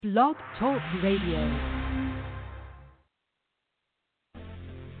Blog Talk Radio.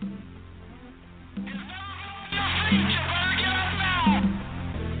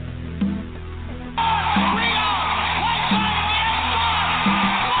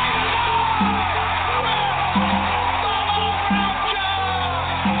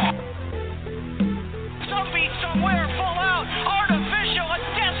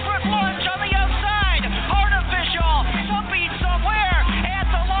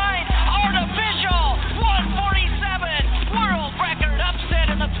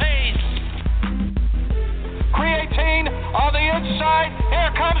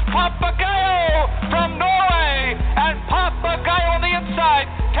 Here comes Papagayo from Norway, and Papagayo on the inside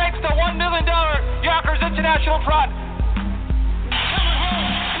takes the $1 million Yonkers International front.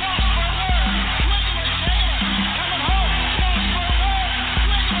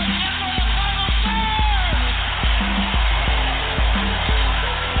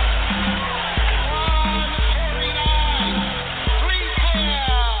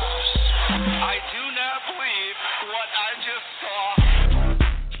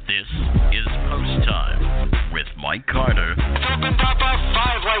 Mike Carter. Opened up a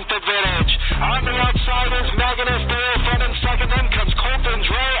 5-length advantage. On the outside is Magnus there, front and second. Then comes Colton's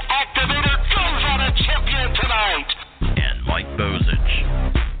Ray. Activator goes on a champion tonight. And Mike Bozich.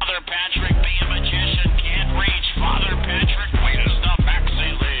 Father Patrick, be a magician, can't reach. Father Patrick wins the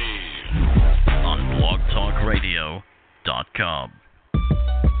Maxi League. On blogtalkradio.com.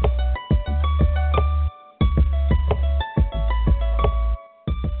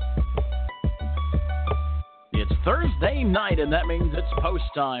 Thursday night, and that means it's post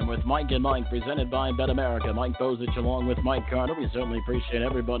time with Mike and Mike, presented by Bet America. Mike Bozich along with Mike Carter. We certainly appreciate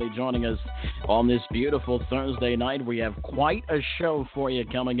everybody joining us on this beautiful Thursday night. We have quite a show for you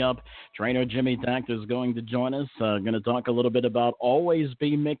coming up. Trainer Jimmy Takter is going to join us. Going to talk a little bit about Always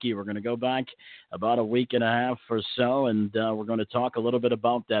Be Mickey. We're going to go back about a week and a half or so, and we're going to talk a little bit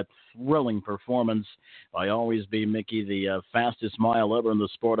about that thrilling performance by Always Be Mickey, the fastest mile ever in the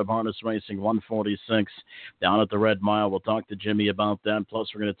sport of harness racing, 146 down at the Red Mile. We'll talk to Jimmy about that.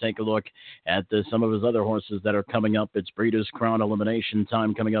 Plus, we're going to take a look at some of his other horses that are coming up. It's Breeders' Crown elimination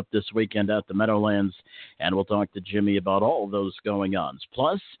time coming up this weekend at the Meadowlands, and we'll talk to Jimmy about all of those going on.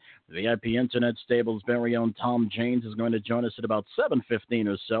 Plus, the VIP Internet Stable's very own Tom Janes is going to join us at about 7:15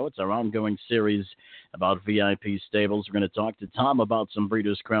 or so. It's our ongoing series about VIP Stables. We're going to talk to Tom about some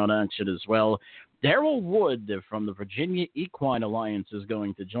Breeders' Crown action as well. Daryl Wood from the Virginia Equine Alliance is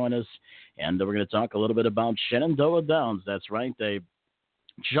going to join us, and we're going to talk a little bit about Shenandoah Downs. That's right. They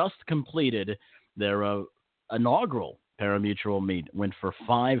just completed their inaugural parimutuel meet. Went for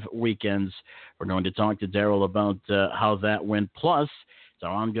 5 weekends. We're going to talk to Daryl about how that went. Plus, it's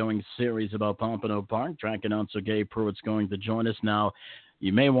our ongoing series about Pompano Park. Track announcer Gabe Prewitt's going to join us now.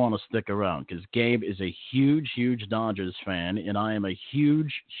 You may want to stick around because Gabe is a huge, huge Dodgers fan, and I am a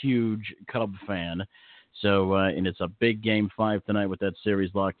huge, huge Cub fan. So, and it's a big Game 5 tonight with that series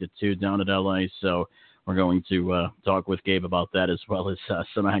locked at 2 down at L.A., so we're going to talk with Gabe about that as well as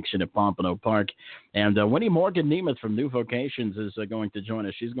some action at Pompano Park. And Winnie Morgan Nemeth from New Vocations is going to join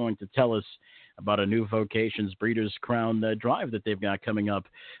us. She's going to tell us about a New Vocations Breeders' Crown drive that they've got coming up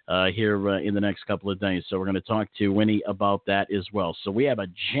here in the next couple of days. So we're going to talk to Winnie about that as well. So we have a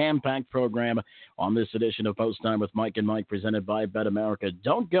jam-packed program on this edition of Post Time with Mike and Mike, presented by Bet America.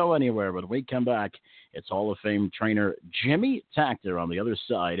 Don't go anywhere. When we come back, it's Hall of Fame trainer Jimmy Takter on the other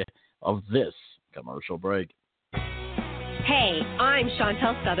side of this commercial break. Hey, I'm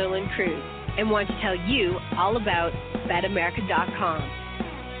Chantel Sutherland Cruz and want to tell you all about BetAmerica.com.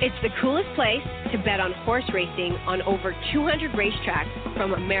 It's the coolest place to bet on horse racing on over 200 racetracks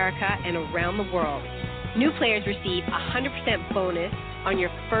from America and around the world. New players receive a 100% bonus on your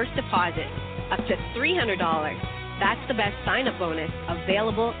first deposit, up to $300. That's the best sign-up bonus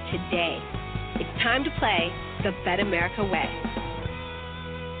available today. It's time to play the Bet America way.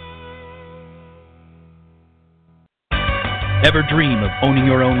 Ever dream of owning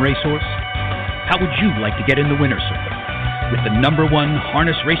your own racehorse? How would you like to get in the winner's circle with the #1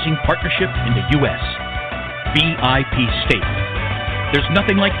 harness racing partnership in the U.S., VIP Stable? There's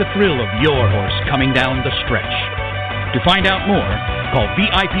nothing like the thrill of your horse coming down the stretch. To find out more, call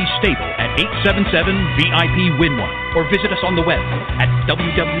VIP Stable at 877-VIP-WIN-1 or visit us on the web at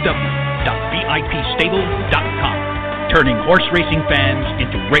www.vipstable.com. Turning horse racing fans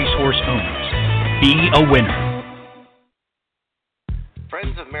into racehorse owners. Be a winner.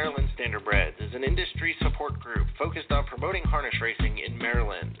 Friends of Maryland Standardbreds is an industry support group focused on promoting harness racing in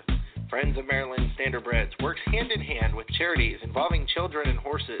Maryland. Friends of Maryland Standardbreds works hand in hand with charities involving children and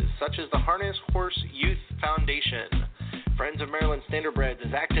horses, such as the Harness Horse Youth Foundation. Friends of Maryland Standardbreds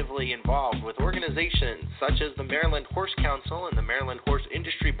is actively involved with organizations such as the Maryland Horse Council and the Maryland Horse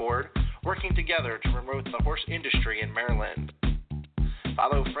Industry Board, working together to promote the horse industry in Maryland.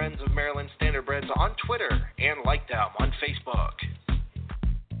 Follow Friends of Maryland Standardbreds on Twitter and like them on Facebook.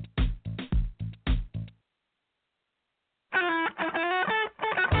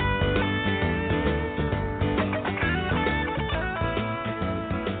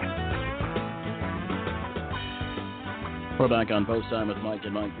 We're back on Post Time with Mike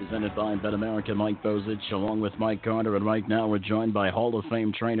and Mike, presented by Bet America. Mike Bozich, along with Mike Carter, and right now we're joined by Hall of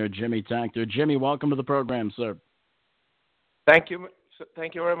Fame trainer Jimmy Takter. Jimmy, welcome to the program, sir. Thank you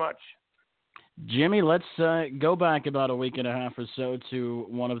very much. Jimmy, let's go back about a week and a half or so to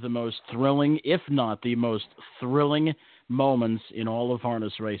one of the most thrilling, if not the most thrilling moments in all of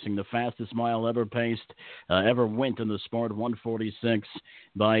harness racing. The fastest mile ever paced, ever went in the sport, 1:46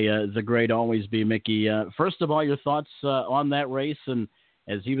 by the great Always Be Mickey. First of all, your thoughts on that race, and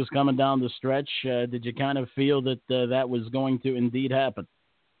as he was coming down the stretch, did you kind of feel that that was going to indeed happen?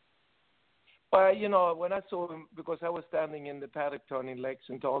 Well, you know, when I saw him, because I was standing in the paddock turn in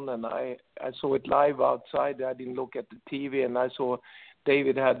Lexington, and I saw it live outside. I didn't look at the TV, and I saw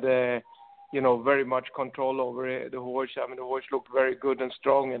David had very much control over the horse. I mean, the horse looked very good and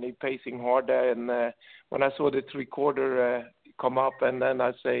strong, and he pacing hard there. And when I saw the three-quarter come up, and then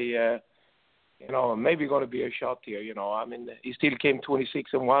I say, maybe going to be a shot here. I mean, he still came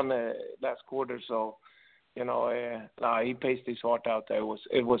 26-1 last quarter, so he paced his heart out there.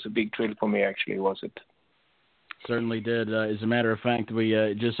 It was a big thrill for me, actually, was it? Certainly did. As a matter of fact, we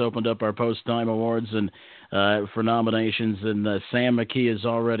just opened up our post-time awards and for nominations, and Sam McKee is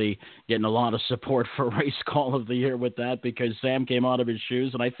already getting a lot of support for Race Call of the Year with that, because Sam came out of his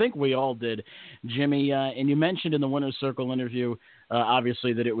shoes, and I think we all did. Jimmy, and you mentioned in the Winner's Circle interview,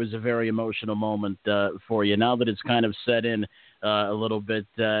 obviously, that it was a very emotional moment for you. Now that it's kind of set in a little bit,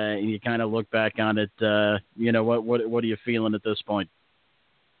 and you kind of look back on it, what are you feeling at this point?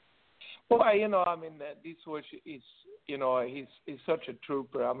 Well, this horse is, he's such a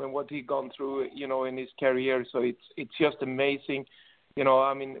trooper. I mean, what he gone through, in his career, so it's just amazing.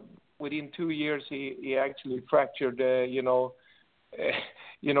 Within 2 years, he actually fractured, both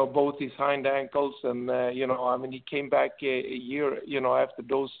his hind ankles, and he came back a year, after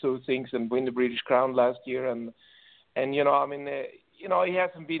those two things and win the British Crown last year, and he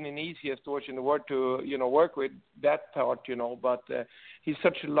hasn't been an easiest horse in the world to, work with that part, but he's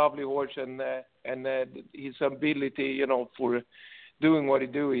such a lovely horse, and his ability, for doing what he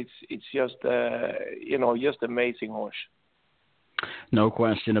do, it's just, just amazing horse. No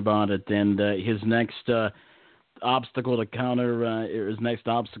question about it. And his next obstacle to counter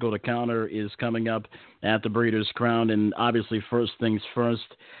is coming up at the Breeders' Crown, and obviously, first things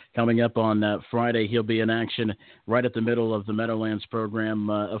first, coming up on Friday, he'll be in action right at the middle of the Meadowlands program,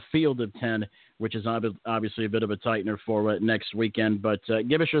 a field of 10, which is obviously a bit of a tightener for next weekend. But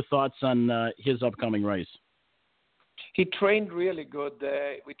give us your thoughts on his upcoming race. He trained really good.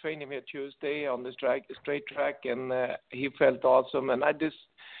 We trained him here Tuesday on the straight track, and he felt awesome. And I just,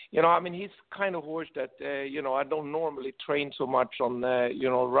 he's kind of horse that, I don't normally train so much on,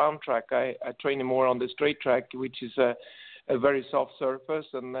 round track. I train him more on the straight track, which is a very soft surface.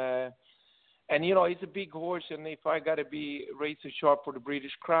 And he's a big horse. And if I got to be razor sharp for the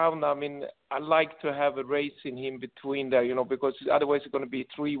British Crown, I like to have a race in him between there, because otherwise it's going to be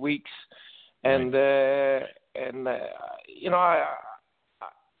 3 weeks. And,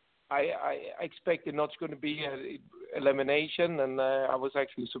 I expected not going to be an elimination, and I was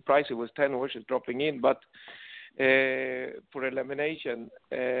actually surprised it was 10 horses dropping in, but for elimination,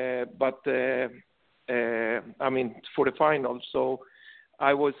 for the final. So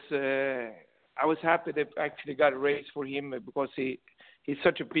I was happy they actually got a race for him, because he's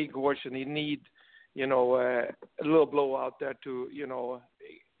such a big horse, and he need a little blowout there to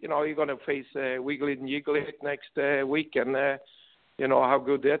you're going to face Wiggle It and Jiggle It next week, and how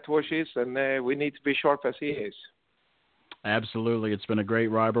good that horse is, and we need to be sharp as he is. Absolutely. It's been a great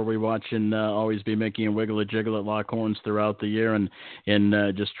rivalry watching Always Be Mickey and Wiggle It, Jiggle It lock horns throughout the year, and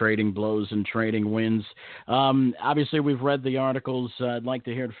just trading blows and trading wins. Obviously, we've read the articles. I'd like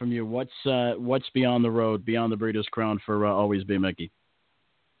to hear it from you. What's beyond the road, beyond the Breeders' Crown for Always Be Mickey?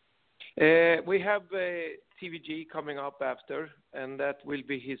 We have TVG coming up after, and that will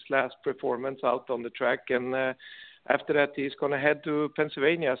be his last performance out on the track. And after that, he's going to head to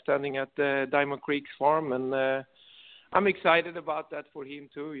Pennsylvania, standing at Diamond Creek Farm. And I'm excited about that for him,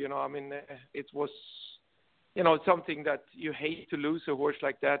 too. It was, something that you hate to lose a horse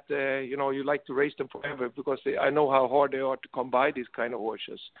like that. You like to race them forever, because I know how hard they are to come by these kind of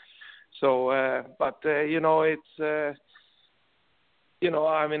horses. So, it's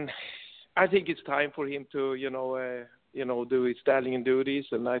I mean, I think it's time for him to, do his stallion duties,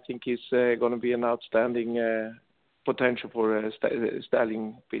 and I think he's going to be an outstanding potential for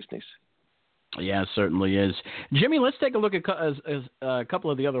stallion business. Yeah, certainly is. Jimmy, let's take a look at a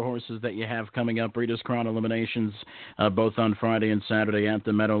couple of the other horses that you have coming up. Breeders' Crown eliminations, both on Friday and Saturday at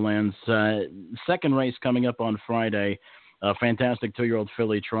the Meadowlands. Second race coming up on Friday. A fantastic 2-year-old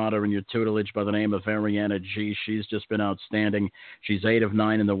filly trotter in your tutelage by the name of Ariana G. She's just been outstanding. She's 8 of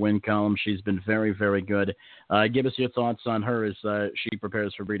 9 in the win column. She's been very, very good. Give us your thoughts on her as she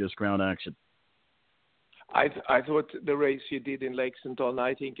prepares for Breeders' Crown action. I thought the race she did in Lexington,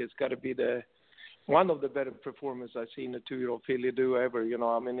 I think it's got to be one of the better performances I've seen a 2-year-old filly do ever.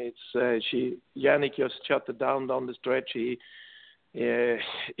 I mean, it's Yannick just shut it down the stretch. I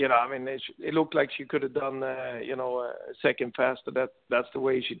mean, it looked like she could have done, a second faster. That's the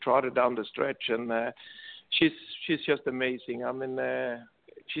way she trotted down the stretch, and she's just amazing. I mean,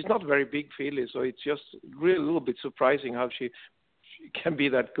 she's not a very big filly, so it's just really a little bit surprising how she can be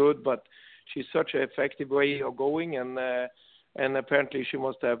that good. But she's such an effective way of going, and apparently she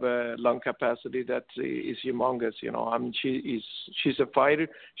must have a lung capacity that is humongous. I mean, she's a fighter.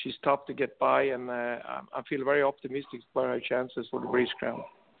 She's tough to get by, and I feel very optimistic about her chances for the Breeders' Crown.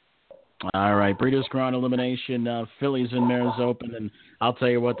 All right, Breeders' Crown elimination, fillies and mares open, and I'll tell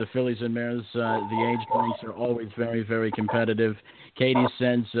you what, the fillies and mares, the age ranks are always very, very competitive. Katie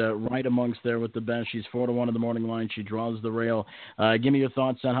Sens right amongst there with the best. She's 4-1 in the morning line. She draws the rail. Give me your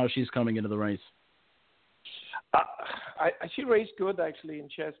thoughts on how she's coming into the race. She raced good actually in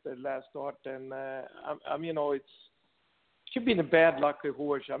Chester last start, and she's been a bad lucky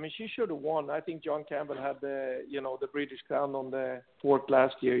horse. I mean, she should have won. I think John Campbell had the British Crown on the 4th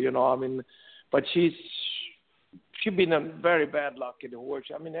last year. I mean, but she's been a very bad luck in the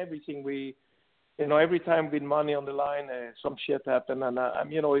horse. I mean, everything every time with money on the line, some shit happened, and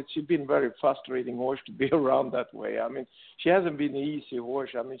she's been very frustrating horse to be around that way. I mean, she hasn't been an easy horse.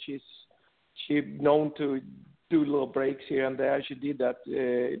 I mean, she's known to do little breaks here and there. She did that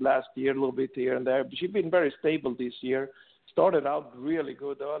last year, a little bit here and there. But she's been very stable this year. Started out really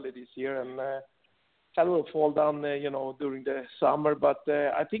good early this year and had a little fall down, during the summer. But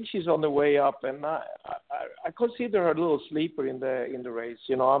I think she's on the way up, and I consider her a little sleeper in the race.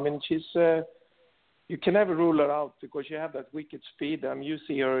 I mean, she's you can never rule her out because she has that wicked speed. I mean, you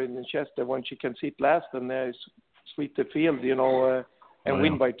see her in Chester when she can sit last and sweep the field, and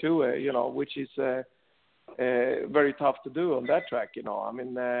win by 2, which is very tough to do on that track. I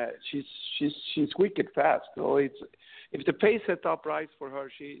mean, she's wicked fast. So if the pace set up right for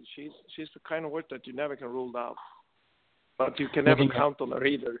her, she's the kind of horse that you never can rule out. But you can never count on her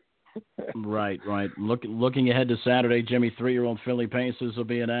either. Right. Looking ahead to Saturday, Jimmy, 3-year-old filly Paces will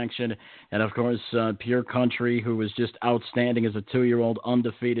be in action. And, of course, Pure Country, who was just outstanding as a 2-year-old,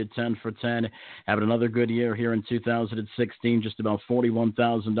 undefeated, 10 for 10. Having another good year here in 2016, just about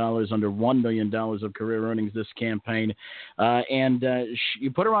 $41,000, under $1 million of career earnings this campaign.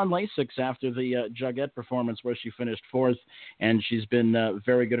 You put her on Lasix after the Jugette performance where she finished 4th, and she's been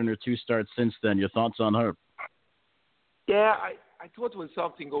very good in her 2 starts since then. Your thoughts on her? Yeah, I thought there was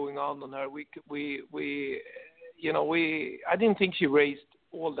something going on her. I didn't think she raced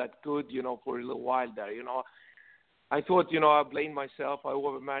all that good, for a little while there. I thought, I blamed myself. I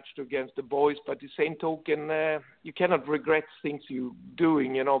overmatched her against the boys, but the same token, you cannot regret things you're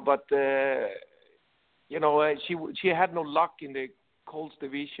doing, But she had no luck in the Colts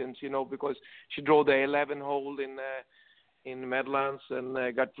divisions, because she drove the 11 hole in the Meadowlands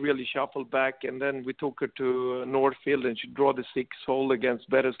and got really shuffled back, and then we took her to Northfield and she drew the 6 hole against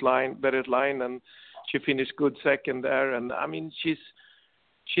Better's Line, and she finished good second there. And I mean, she's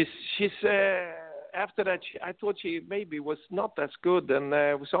after that I thought she maybe was not as good, and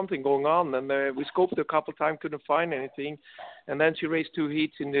there was something going on, and we scoped her a couple times, couldn't find anything, and then she raced 2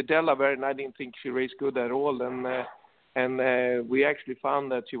 heats in the Delaware, and I didn't think she raced good at all, and we actually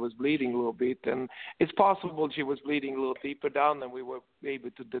found that she was bleeding a little bit, and it's possible she was bleeding a little deeper down than we were able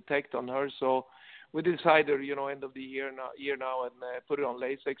to detect on her. So we decided, end of the year now, and put it on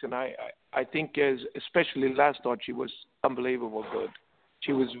Lasix. And I think, especially last start, she was unbelievable good.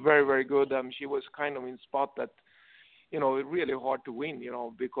 She was very, very good. She was kind of in spot that, really hard to win,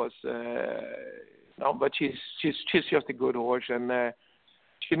 because but she's just a good horse, and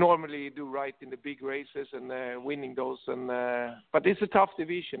she normally do right in the big races and winning those. And but it's a tough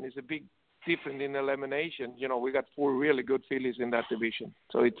division. It's a big difference in elimination. We got 4 really good fillies in that division,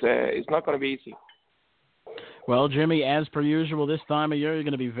 so it's not going to be easy. Well, Jimmy, as per usual, this time of year, you're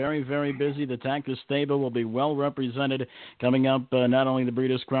going to be very, very busy. The Takter stable will be well represented coming up, not only the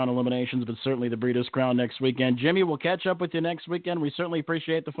Breeders' Crown eliminations, but certainly the Breeders' Crown next weekend. Jimmy, we'll catch up with you next weekend. We certainly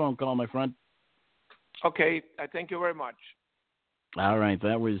appreciate the phone call, my friend. Okay, I thank you very much. All right,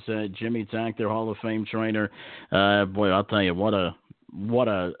 that was Jimmy Takter, Hall of Fame trainer. Boy, I'll tell you, what a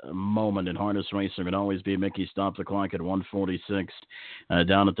moment in harness racing. It always be Mickey stopped the clock at 146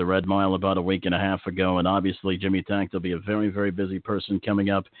 down at the Red Mile about a week and a half ago. And obviously, Jimmy Takter will be a very, very busy person coming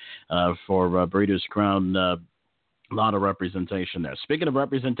up for Breeders' Crown. A lot of representation there. Speaking of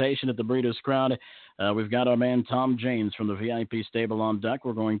representation at the Breeders' Crown, we've got our man Tom James from the VIP stable on deck.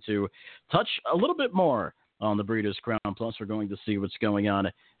 We're going to touch a little bit more on the Breeders' Crown. Plus, we're going to see what's going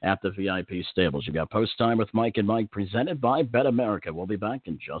on at the VIP stables. You got Post Time with Mike and Mike, presented by Bet America. We'll be back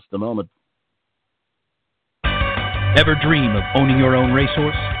in just a moment. Ever dream of owning your own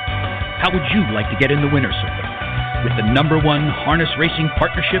racehorse? How would you like to get in the winner's circle with the #1 harness racing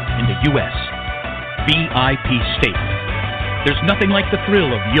partnership in the U.S., VIP Stable? There's nothing like the thrill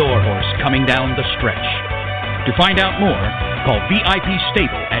of your horse coming down the stretch. To find out more, call VIP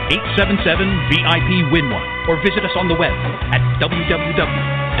Stable at 877-VIP-WIN-1 or visit us on the web at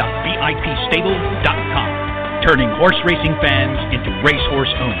www.vipstable.com. Turning horse racing fans into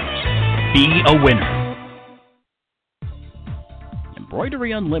racehorse owners. Be a winner.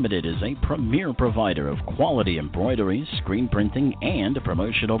 Embroidery Unlimited is a premier provider of quality embroidery, screen printing, and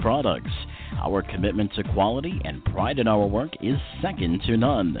promotional products. Our commitment to quality and pride in our work is second to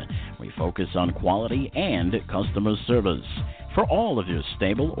none. We focus on quality and customer service. For all of your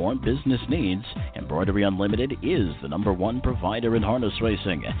stable or business needs, Embroidery Unlimited is the #1 provider in harness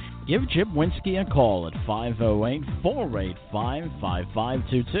racing. Give Chip Winsky a call at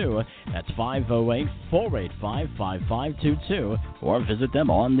 508-485-5522. That's 508-485-5522. Or visit them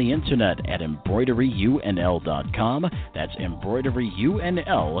on the internet at embroideryunl.com. That's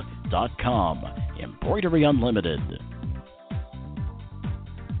embroideryunl.com. Embroidery Unlimited.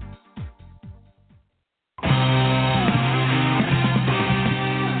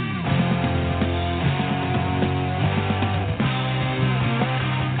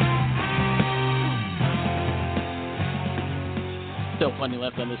 Still plenty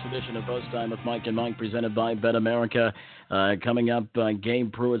left on this edition of Post Time with Mike and Mike, presented by Bet America. Coming up,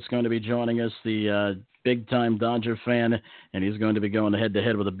 Gabe Prewitt's going to be joining us, the big-time Dodger fan, and he's going to be going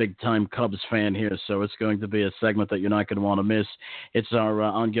head-to-head with a big-time Cubs fan here, so it's going to be a segment that you're not going to want to miss. It's our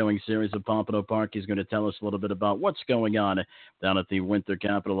ongoing series of Pompano Park. He's going to tell us a little bit about what's going on down at the winter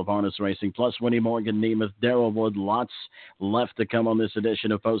capital of harness racing, plus Winnie Morgan, Nemeth, Darrell Wood. Lots left to come on this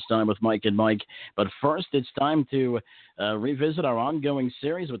edition of Post Time with Mike and Mike. But first, it's time to revisit our ongoing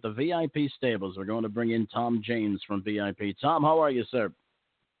series with the VIP stables. We're going to bring in Tom James from VIP. Tom, how are you, sir?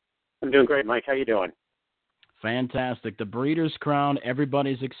 I'm doing great, Mike. How you doing? Fantastic. The Breeders' Crown,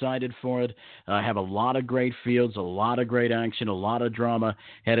 everybody's excited for it. Have a lot of great fields, a lot of great action, a lot of drama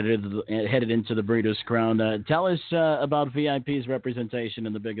headed into the Breeders' Crown. Tell us about VIP's representation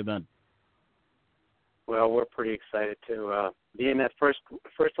in the big event. Well, we're pretty excited to be in that first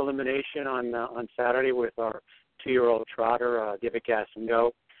elimination on Saturday with our 2-year-old trotter, Give It Gas and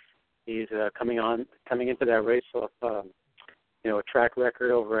Go. He's coming into that race off a track record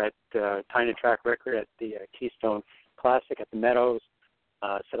over at tiny track record at the Keystone Classic at the Meadows,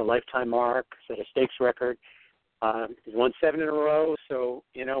 set a lifetime mark, set a stakes record. He's won 7 in a row, so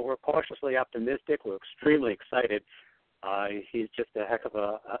we're cautiously optimistic. We're extremely excited. He's just a heck of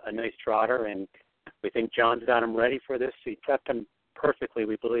a nice trotter, and we think John's got him ready for this. He prepped him perfectly,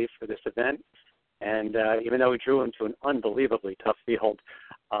 we believe, for this event. And even though he drew him to an unbelievably tough field,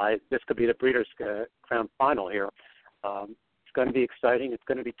 this could be the Breeders' Crown final here. It's going to be exciting. It's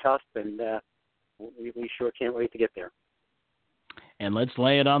going to be tough, and we sure can't wait to get there. And let's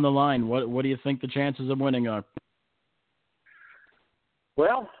lay it on the line. What do you think the chances of winning are?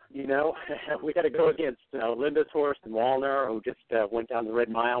 Well, we got to go against Linda's horse and Walner, who just went down the Red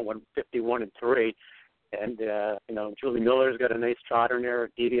Mile, won 51-3. And, Julie Miller's got a nice trotter in there,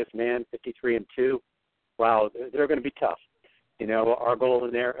 Devious Man, 53-2. Wow, they're going to be tough. Our goal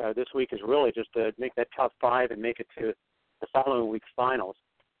in there this week is really just to make that top 5 and make it to the following week's finals.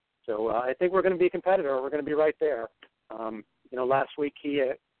 So I think we're going to be a competitor. We're going to be right there. Last week he,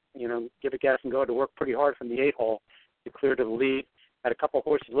 Give It Gas and Go to work pretty hard from the 8-hole to clear to the lead. Had a couple of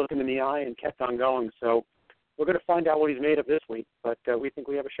horses look him in the eye and kept on going. So we're going to find out what he's made of this week, but we think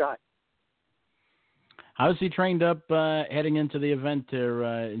we have a shot. How's he trained up heading into the event or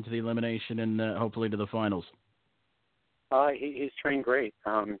into the elimination and hopefully to the finals? He's trained great.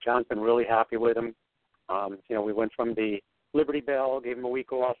 John's been really happy with him. We went from the Liberty Bell, gave him a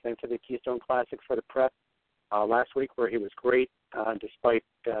week off, into the Keystone Classic for the prep. last week where he was great despite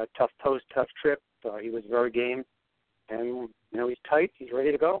tough trip. He was very game, and he's tight. He's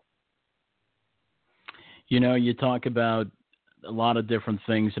ready to go. You talk about a lot of different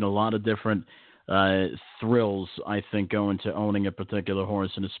things and a lot of different thrills, I think, go into owning a particular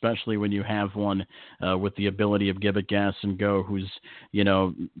horse, and especially when you have one with the ability of Give It Gas and Go, who's,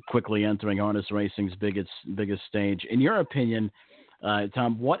 quickly entering harness racing's biggest stage. In your opinion,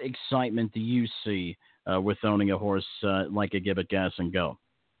 Tom, what excitement do you see with owning a horse like a Give It Gas and Go?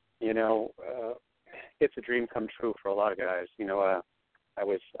 It's a dream come true for a lot of guys. I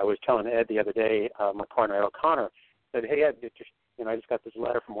was telling Ed the other day, my partner Ed O'Connor, said, "Hey Ed, I just got this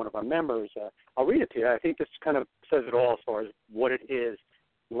letter from one of our members. I'll read it to you. I think this kind of says it all as far as what it is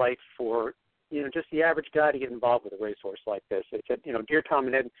like for just the average guy to get involved with a racehorse like this." It said, "Dear Tom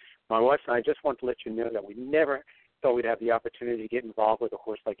and Ed, my wife and I just want to let you know that we never thought we'd have the opportunity to get involved with a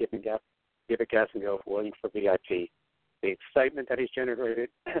horse like Give It Gas and Go for Williams for VIP. The excitement that he's generated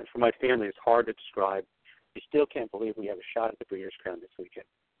for my family is hard to describe. We still can't believe we have a shot at the Breeders' Crown this weekend.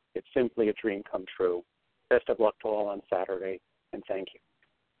 It's simply a dream come true. Best of luck to all on Saturday, and thank you."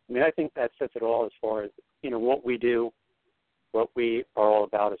 I mean, I think that says it all as far as, what we do, what we are all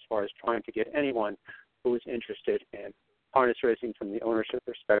about as far as trying to get anyone who is interested in harness racing from the ownership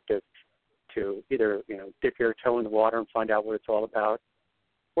perspective to either, dip your toe in the water and find out what it's all about,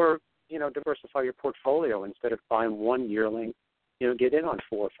 or, diversify your portfolio instead of buying one yearling, get in on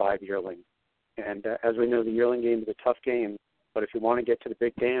 4 or 5 yearlings. And as we know, the yearling game is a tough game, but if you want to get to the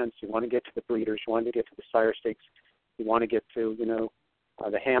big dance, you want to get to the breeders, you want to get to the sire stakes, you want to get to,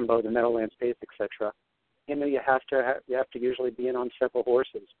 the Hambo, the Meadowlands Pace, etc., you have to usually be in on several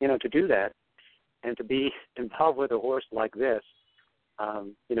horses. To do that and to be involved with a horse like this,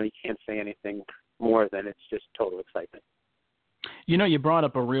 you can't say anything more than it's just total excitement. You brought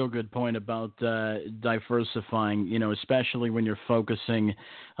up a real good point about diversifying, especially when you're focusing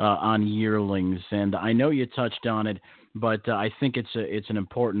on yearlings. And I know you touched on it, but I think it's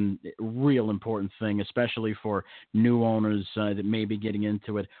an real important thing, especially for new owners that may be getting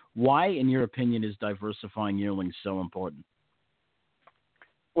into it. Why, in your opinion, is diversifying yearlings so important?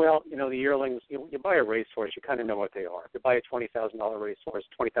 Well, the yearlings, you buy a racehorse, you kind of know what they are. If you buy a $20,000 racehorse,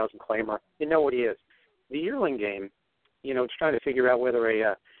 $20,000 claimer, you know what he is. The yearling game, it's trying to figure out whether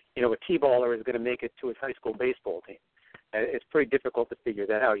a T-baller is going to make it to his high school baseball team. It's pretty difficult to figure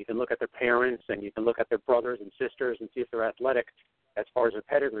that out. You can look at their parents and you can look at their brothers and sisters and see if they're athletic as far as their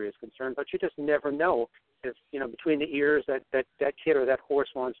pedigree is concerned, but you just never know if, between the ears that kid or that horse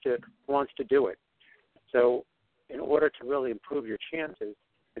wants to do it. So in order to really improve your chances,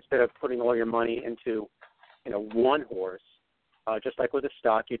 instead of putting all your money into, one horse, just like with a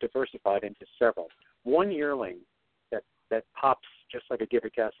stock, you diversify it into several. One yearling that pops just like a Give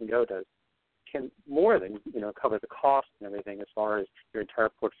It Gas and Go does can more than cover the cost and everything as far as your entire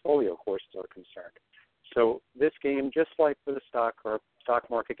portfolio of horses are concerned. So this game, just like with a stock or stock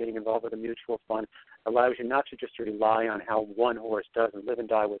market, getting involved with a mutual fund allows you not to just rely on how one horse does and live and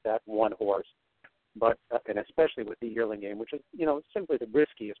die with that one horse, but and especially with the yearling game, which is simply the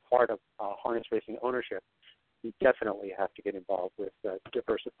riskiest part of harness racing ownership. You definitely have to get involved with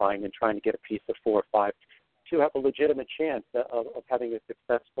diversifying and trying to get a piece of 4 or 5 to have a legitimate chance of having a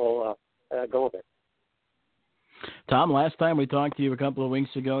successful go of it. Tom, last time we talked to you a couple of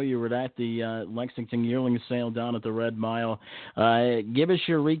weeks ago, you were at the Lexington Yearling Sale down at the Red Mile. Give us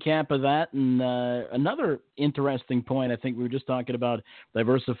your recap of that. And another interesting point, I think we were just talking about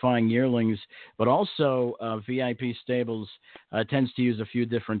diversifying yearlings, but also VIP Stables tends to use a few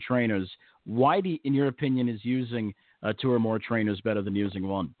different trainers. Why, in your opinion, is using 2 or more trainers better than using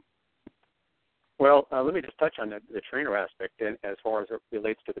one? Well, let me just touch on the trainer aspect as far as it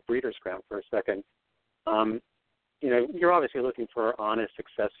relates to the Breeders' Crown for a second. You're obviously looking for honest,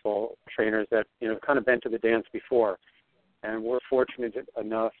 successful trainers that, kind of been to the dance before. And we're fortunate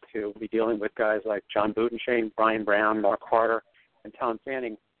enough to be dealing with guys like John Butenshane, Brian Brown, Mark Carter, and Tom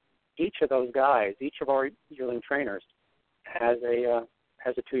Fanning. Each of those guys, each of our yearling trainers, has a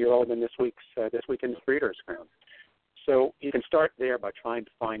 2-year-old in this weekend's Breeders' Crown. So you can start there by trying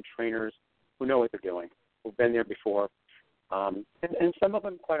to find trainers who know what they're doing, who've been there before. And some of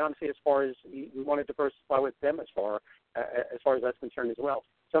them, quite honestly, as far as we want to diversify with them as far as that's concerned as well.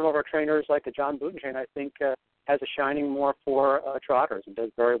 Some of our trainers, like John Butenshane, I think has a shining more for trotters and does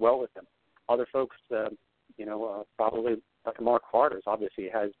very well with them. Other folks, probably like Mark Carter's, obviously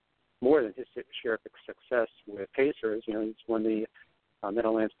has more than his share of success with pacers. He's won the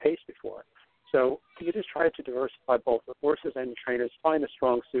Meadowlands Pace before. So you just try to diversify both the horses and the trainers, find the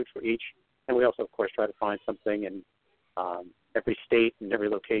strong suit for each. And we also, of course, try to find something in every state and every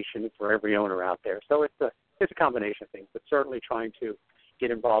location for every owner out there. So it's a combination of things, but certainly trying to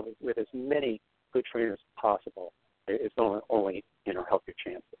get involved with as many good trainers as possible is only help your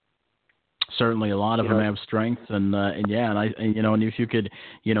chances. Certainly, a lot of them have strengths, and if you could,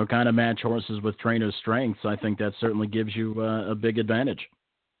 kind of match horses with trainers' strengths, I think that certainly gives you a big advantage.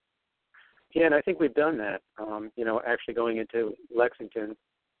 Yeah, and I think we've done that. Actually going into Lexington,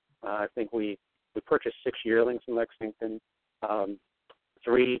 I think we purchased 6 yearlings in Lexington.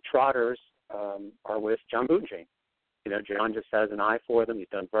 3 trotters are with John Butenchain. John just has an eye for them. He's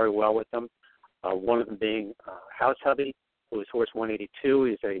done very well with them. One of them being House Hubby, who is horse 182.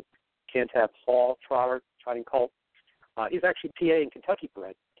 He's a Cantab Hall trotting colt. He's actually PA and Kentucky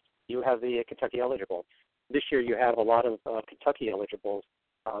bred. You have the Kentucky eligible. This year you have a lot of Kentucky eligibles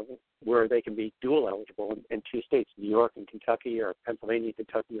where they can be dual eligible in 2 states, New York and Kentucky, or Pennsylvania and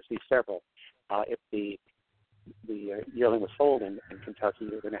Kentucky. You'll see several. If the yearling was sold in Kentucky,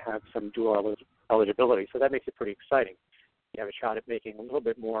 you're going to have some dual eligibility. So that makes it pretty exciting. You have a shot at making a little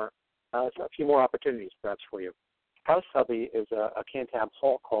bit more, a few more opportunities perhaps for you. House Hubby is a Cantab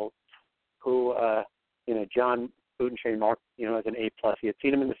Hall colt who, John Butenchain marked, as an A+. He had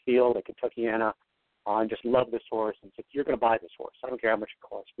seen him in the field at Kentuckiana and just loved this horse and said, "You're going to buy this horse. I don't care how much it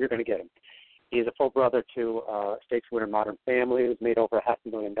costs. You're going to get him." He's a full brother to stakes winner Modern Family, who's made over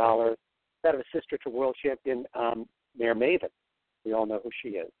 $500,000. That of a sister to world champion Mare Maven. We all know who she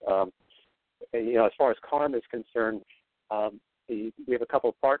is. As far as Karma is concerned, we have a couple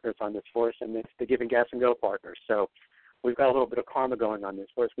of partners on this horse, and it's the Give and Gas and Go partners. So we've got a little bit of karma going on this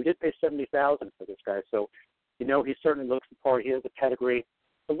horse. We did pay $70,000 for this guy, so he certainly looks the part. He has a pedigree,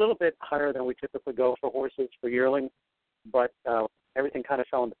 a little bit higher than we typically go for horses for yearling, but everything kind of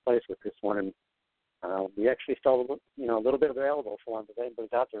fell into place with this one, and we actually still a little bit available for one. If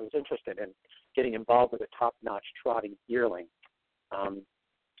anybody's out there who's interested in getting involved with a top-notch trotting yearling.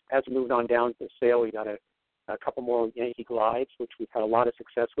 As we moved on down to the sale, we got a couple more Yankee Glides, which we've had a lot of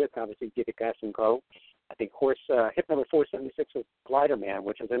success with. Obviously, Give It Gas and Go. I think hip number 476 was Glider Man,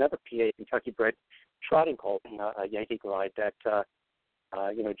 which is another PA Kentucky-bred trotting colt, a Yankee Glide that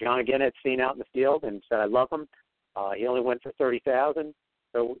John again had seen out in the field and said, "I love him." He only went for $30,000,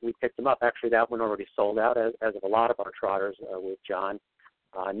 so we picked him up. Actually, that one already sold out, as of a lot of our trotters with John.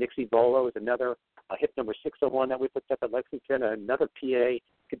 Nixie Bolo is another hip number 601 that we picked up at Lexington, another PA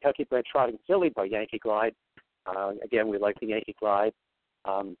Kentucky-bred trotting filly by Yankee Glide. Again, we like the Yankee Glide.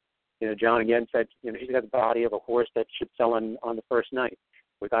 John again said, she's got the body of a horse that should sell on the first night.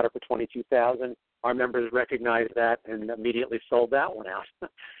 We got her for $22,000. Our members recognized that and immediately sold that one out.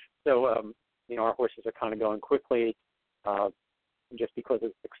 So, our horses are kind of going quickly just because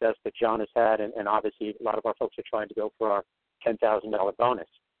of the success that John has had, and obviously a lot of our folks are trying to go for our $10,000 bonus,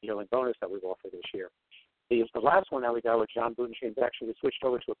 yearling bonus that we've offered this year. The last one that we got with John Butenchain, actually we switched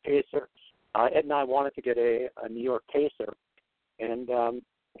over to a pacer. Ed and I wanted to get a New York pacer, and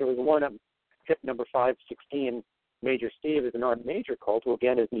there was one hip number 516, Major Steve, is an odd major colt, who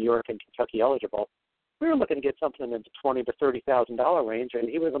again is New York and Kentucky eligible. We were looking to get something in the $20,000 to $30,000 range, and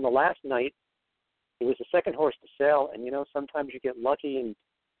he was on the last night. He was the second horse to sell, and sometimes you get lucky, and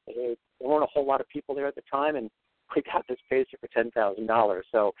there weren't a whole lot of people there at the time, and we got this pacer for $10,000.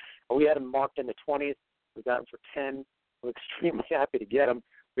 So we had him marked in the 20s. We got him for 10. We're extremely happy to get him.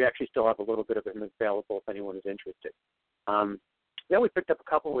 We actually still have a little bit of him available if anyone is interested. Then we picked up a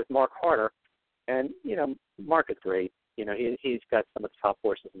couple with Mark Harder, and Mark is great. He's got some of the top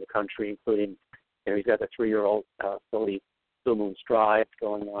horses in the country, including he's got the 3-year-old filly Blue Moon Stride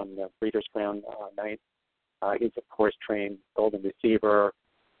going on the Breeders' Crown night. He's of course trained Golden Receiver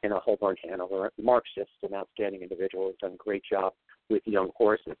in Holborn, Hanover. Mark's just an outstanding individual. He's done a great job with young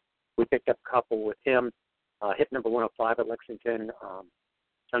horses. We picked up a couple with him. Hip number 105 at Lexington.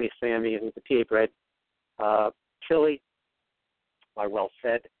 Sonny Sammy, who's a PA bred. Chili by Well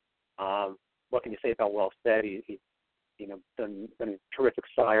Said. What can you say about Well Said? He's been a terrific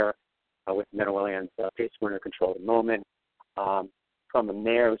sire with Meadowlands Pace Winner Control at the moment. From the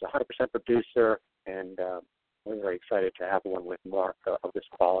mare, who's a 100% producer, and we're very excited to have one with Mark of this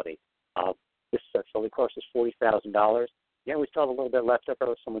quality. This filly cost us $40,000. Yeah, we still have a little bit left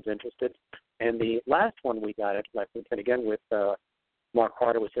over if someone's interested. And the last one we got at Lexington, again with Mark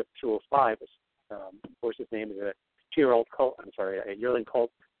Harder, was hip 205. Of course, his name is a 2-year-old colt. A yearling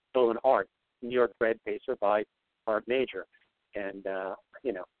colt, Stolen Art, New York bred pacer by Art Major, and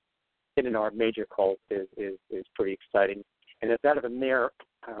hitting our major colt is pretty exciting. And it's out of a mare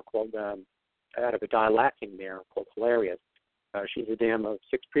out of a dialacting mare called Hilarious. She's a dam of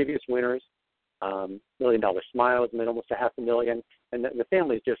 6 previous winners. $1 Million Smile has made almost $500,000. and the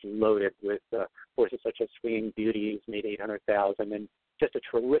family is just loaded with horses such as Swinging Beauty, who's made $800,000, and just a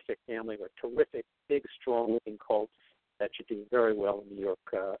terrific family with terrific, big, strong-looking colts that should do very well in New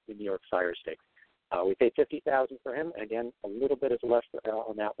York Sire Stakes. We paid $50,000 for him. Again, a little bit is left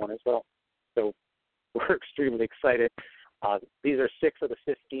on that one as well. So we're extremely excited. These are 6 of the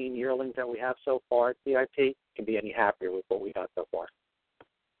 15 yearlings that we have so far at VIP. Can be any happier with what we got so far.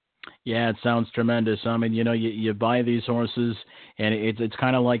 Yeah, it sounds tremendous. I mean, you buy these horses, and it's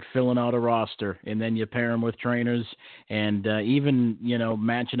kind of like filling out a roster, and then you pair them with trainers, and even,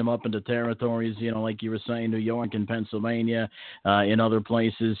 matching them up into territories, like you were saying, New York and Pennsylvania, in other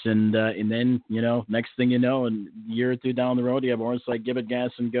places, and then, next thing you know, a year or two down the road, you have a horse like Give It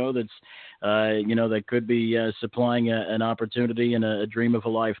Gas and Go that's, that could be supplying an opportunity and a dream of a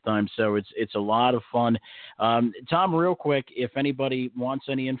lifetime. So it's a lot of fun. Tom, real quick, if anybody wants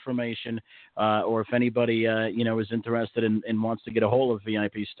any information, or if anybody, is interested and wants to get a hold of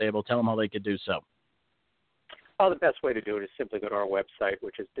VIP Stable, tell them how they could do so. Oh, the best way to do it is simply go to our website,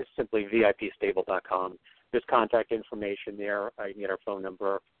 which is just simply VIPstable.com. There's contact information there. You can get our phone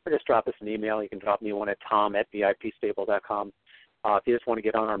number, or just drop us an email. You can drop me one at tom@VIPstable.com. If you just want to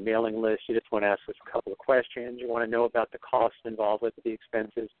get on our mailing list, you just want to ask us a couple of questions, you want to know about the costs involved with the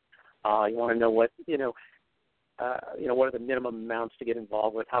expenses, you want to know what what are the minimum amounts to get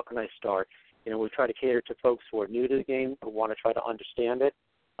involved with, how can I start? We try to cater to folks who are new to the game, who want to try to understand it.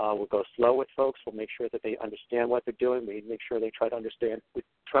 We'll go slow with folks. We'll make sure that they understand what they're doing. We make sure they try to understand. We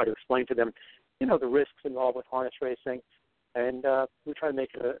try to explain to them, the risks involved with harness racing, and we try to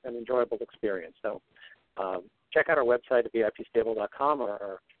make it an enjoyable experience. So check out our website at VIPstable.com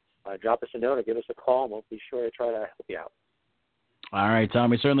or drop us a note or give us a call, and we'll be sure to try to help you out. All right,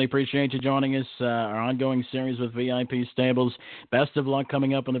 Tom, we certainly appreciate you joining us. Our ongoing series with VIP Stables. Best of luck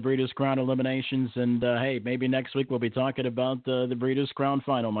coming up on the Breeders' Crown eliminations. And, hey, maybe next week we'll be talking about the Breeders' Crown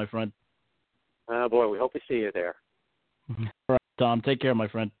final, my friend. Oh, boy, we hope we see you there. All right, Tom, take care, my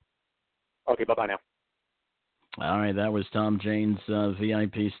friend. Okay, bye-bye now. All right, that was Tom Jane's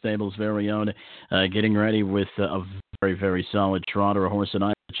VIP Stables' very own, getting ready with a very, very solid trotter, a horse that I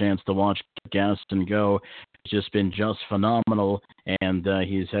had a chance to watch Gas and Go. It's just been just phenomenal, and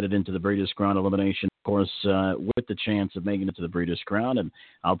he's headed into the Breeders' Crown elimination, of course, with the chance of making it to the Breeders' Crown. And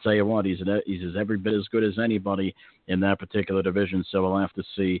I'll tell you what, he's every bit as good as anybody in that particular division, so we'll have to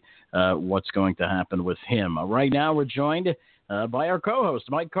see what's going to happen with him. Right now, we're joined by our co-host,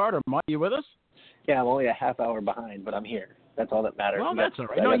 Mike Carter. Mike, you with us? Yeah, I'm only a half hour behind, but I'm here. That's all that matters. Well, that's all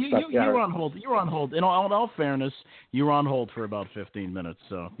right. No, you were on hold. You were on hold. In all fairness, you were on hold for about 15 minutes,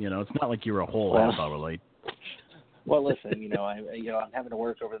 so it's not like you were a whole half hour late. Well, listen, I'm having to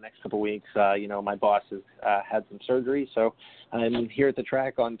work over the next couple of weeks. My boss has had some surgery, so I'm here at the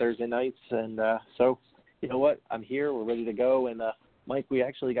track on Thursday nights, and so you know what? I'm here. We're ready to go, and Mike, we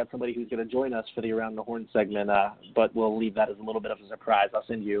actually got somebody who's going to join us for the Around the Horn segment, but we'll leave that as a little bit of a surprise. I'll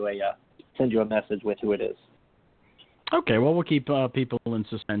send you a message with who it is. Okay, well, we'll keep people in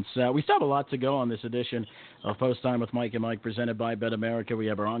suspense. We still have a lot to go on this edition of Post Time with Mike and Mike, presented by Bet America. We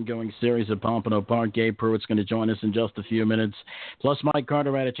have our ongoing series of Pompano Park. Gabe Prewitt's going to join us in just a few minutes. Plus, Mike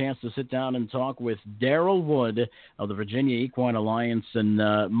Carter had a chance to sit down and talk with Daryl Wood of the Virginia Equine Alliance. And,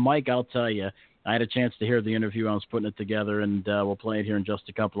 Mike, I'll tell you, I had a chance to hear the interview. I was putting it together, and we'll play it here in just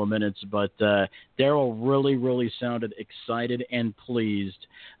a couple of minutes. But Daryl really, really sounded excited and pleased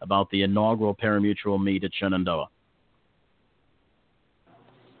about the inaugural parimutuel meet at Shenandoah.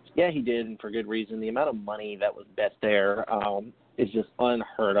 Yeah, he did, and for good reason. The amount of money that was bet there is just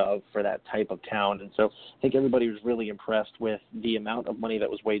unheard of for that type of town. And so I think everybody was really impressed with the amount of money that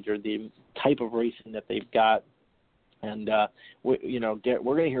was wagered, the type of racing that they've got. And, we're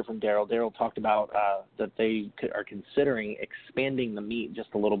going to hear from Daryl. Daryl talked about that they are considering expanding the meet just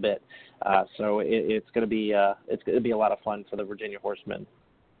a little bit. So it's going to be a lot of fun for the Virginia horsemen.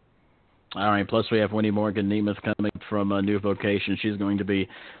 All right, plus we have Winnie Morgan Nemeth coming from New Vocation. She's going to be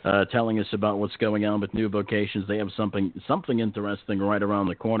telling us about what's going on with New Vocations. They have something interesting right around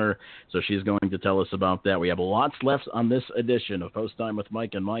the corner, so she's going to tell us about that. We have lots left on this edition of Post Time with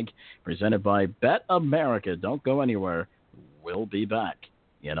Mike and Mike, presented by Bet America. Don't go anywhere. We'll be back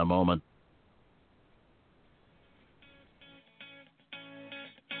in a moment.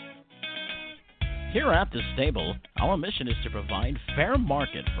 Here at the stable, our mission is to provide fair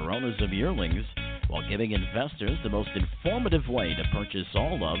market for owners of yearlings while giving investors the most informative way to purchase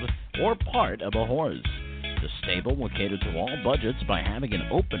all of or part of a horse. The stable will cater to all budgets by having an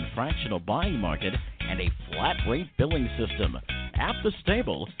open fractional buying market and a flat rate billing system. At the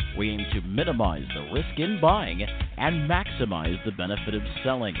stable, we aim to minimize the risk in buying and maximize the benefit of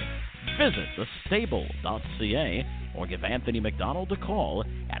selling. Visit thestable.ca or give Anthony McDonald a call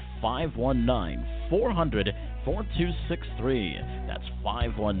at 519-400-4263. That's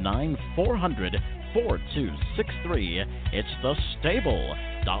 519-400-4263. It's thestable.ca.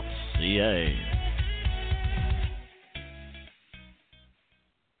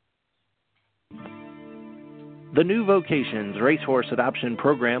 The New Vocations Racehorse Adoption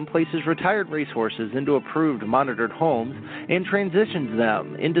Program places retired racehorses into approved monitored homes and transitions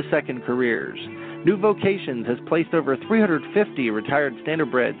them into second careers. New Vocations has placed over 350 retired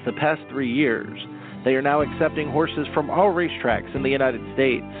standardbreds the past 3 years. They are now accepting horses from all racetracks in the United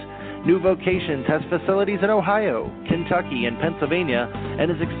States. New Vocations has facilities in Ohio, Kentucky, and Pennsylvania, and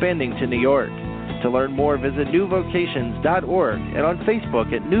is expanding to New York. To learn more, visit newvocations.org and on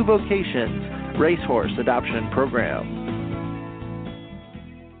Facebook at New Vocations Racehorse Adoption Program.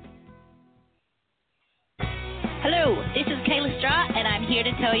 Hello, this is Kayla Stratt, and I'm here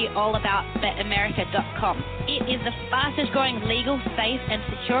to tell you all about BetAmerica.com. It is the fastest growing legal, safe, and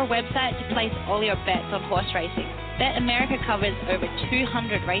secure website to place all your bets on horse racing. BetAmerica covers over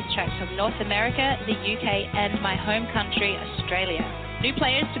 200 racetracks from North America, the UK, and my home country, Australia. New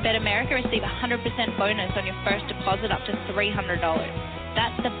players to BetAmerica receive a 100% bonus on your first deposit up to $300.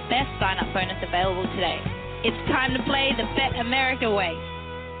 That's the best sign-up bonus available today. It's time to play the Bet America way.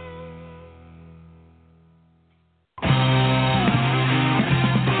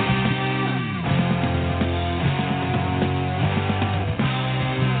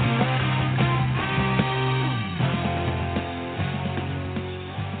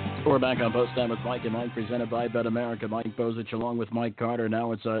 We're back on Post Time with Mike and Mike, presented by Bet America. Mike Bozich along with Mike Carter.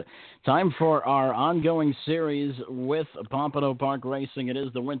 Now it's time for our ongoing series with Pompano Park Racing. It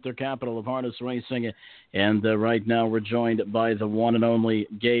is the winter capital of harness racing. And right now we're joined by the one and only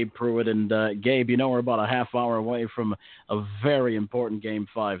Gabe Prewitt. And Gabe, you know we're about a half hour away from a very important Game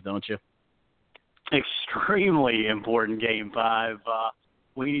 5, don't you? Extremely important Game 5.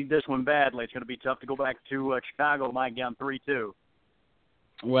 We need this one badly. It's going to be tough to go back to Chicago, Mike, down 3-2.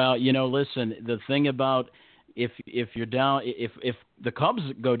 Well, you know, listen, the thing about if you're down, if the Cubs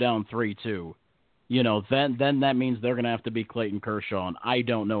go down 3-2, you know, then that means they're going to have to beat Clayton Kershaw, and I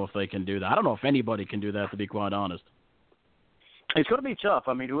don't know if they can do that. I don't know if anybody can do that, to be quite honest. It's going to be tough.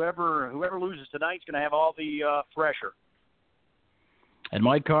 I mean, whoever loses tonight is going to have all the pressure. And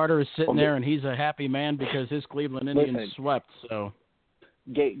Mike Carter is sitting there, and he's a happy man because his Cleveland Indians swept. So,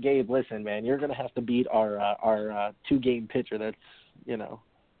 Gabe, listen, man, you're going to have to beat our two-game pitcher. That's, you know.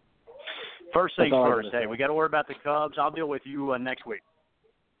 First things first. Hey, we got to worry about the Cubs. I'll deal with you next week.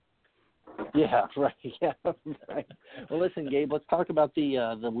 Yeah, right. Yeah, right. Well, listen, Gabe, let's talk about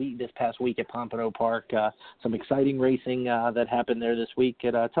the week this past week at Pompano Park. Some exciting racing that happened there this week.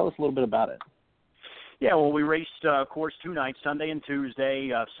 Tell us a little bit about it. Yeah, well, we raced, of course, 2 nights, Sunday and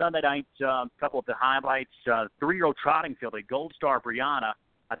Tuesday. Sunday night, a couple of the highlights. 3-year-old trotting filly, Gold Star Brianna.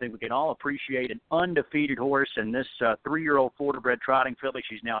 I think we can all appreciate an undefeated horse, and this 3-year-old Florida-bred trotting filly,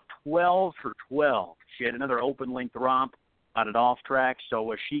 she's now 12 for 12. She had another open-length romp on an off-track,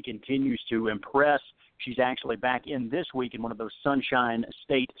 so she continues to impress. She's actually back in this week in one of those Sunshine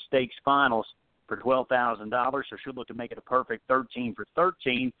State Stakes finals for $12,000, so she'll look to make it a perfect 13 for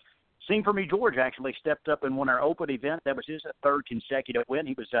 13. Sing For Me George actually stepped up and won our open event. That was his third consecutive win.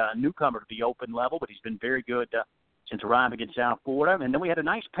 He was a newcomer to the open level, but he's been very good since arriving in South Florida. And then we had a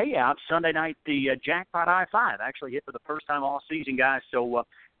nice payout Sunday night. The jackpot I-5 actually hit for the first time all season, guys. So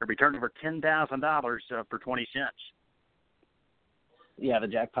they're returning for $10,000 for 20 cents. Yeah, the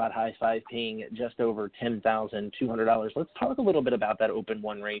jackpot high-5 paying just over $10,200. Let's talk a little bit about that Open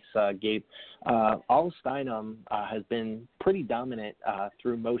 1 race, Gabe. All Steinem has been pretty dominant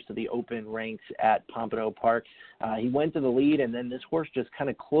through most of the open ranks at Pompano Park. He went to the lead, and then this horse just kind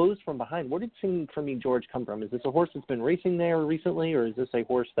of closed from behind. Where did Sing For Me George come from? Is this a horse that's been racing there recently, or is this a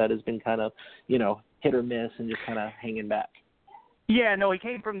horse that has been kind of, you know, hit or miss and just kind of hanging back? Yeah, no, he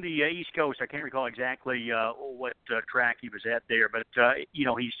came from the East Coast. I can't recall exactly what track he was at there, but, you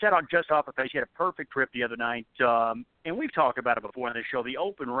know, he set on just off the pace. He had a perfect trip the other night, and we've talked about it before on this show. The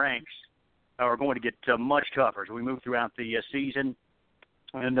open ranks are going to get much tougher as we move throughout the season.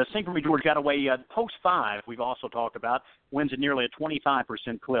 And Sing For Me George got away post 5, we've also talked about, wins at nearly a 25%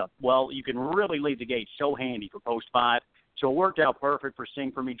 clip. Well, you can really leave the gate so handy for post 5. So it worked out perfect for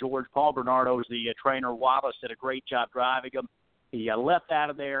Sing For Me George. Paul Bernardo's the trainer. Wallace did a great job driving him. He left out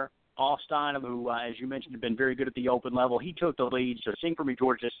of there. Off Steinem, who, as you mentioned, had been very good at the open level, he took the lead. So Sing For Me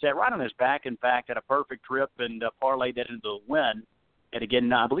George just sat right on his back, in fact, had a perfect trip and parlayed that into the win. And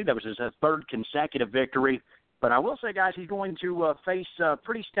again, I believe that was his third consecutive victory. But I will say, guys, he's going to face a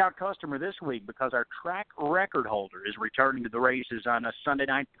pretty stout customer this week because our track record holder is returning to the races on a Sunday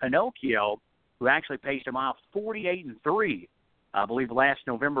night. Pinocchio who actually paced a mile 48-3, I believe, last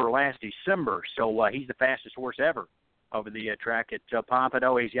November or last December. So he's the fastest horse ever over the track at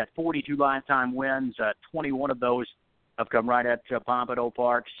Pompano. He's got 42 lifetime wins. 21 of those have come right at Pompano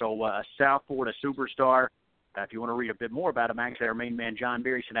Park. So South Florida superstar. If you want to read a bit more about him, actually, our main man, John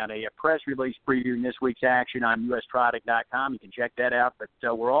Berry, sent out a press release previewing this week's action on USTrotting.com. You can check that out. But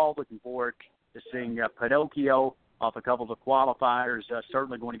we're all looking forward to seeing Pinocchio off a couple of the qualifiers.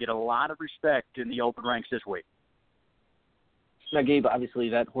 Certainly going to get a lot of respect in the open ranks this week. Now, Gabe, obviously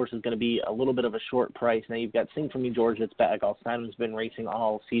that horse is going to be a little bit of a short price. Now, you've got Sing For Me George that's back. Steinman's been racing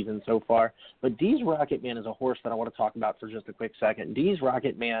all season so far. But Dee's Rocket Man is a horse that I want to talk about for just a quick second. Dee's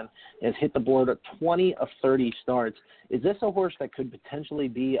Rocket Man has hit the board at 20 of 30 starts. Is this a horse that could potentially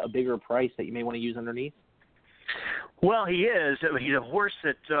be a bigger price that you may want to use underneath? Well, he is. He's a horse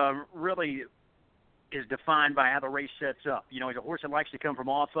that really is defined by how the race sets up. You know, he's a horse that likes to come from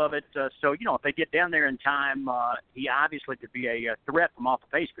off of it. So, you know, if they get down there in time, he obviously could be a threat from off the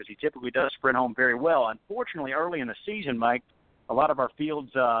pace because he typically does sprint home very well. Unfortunately, early in the season, Mike, a lot of our fields,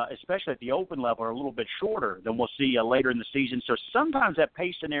 especially at the open level, are a little bit shorter than we'll see later in the season. So sometimes that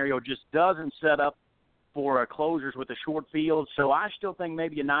pace scenario just doesn't set up for closers with a short field. So I still think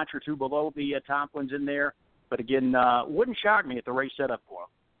maybe a notch or two below the top ones in there. But again, wouldn't shock me if the race set up for him.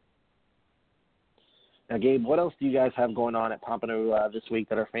 Now, Gabe, what else do you guys have going on at Pompano this week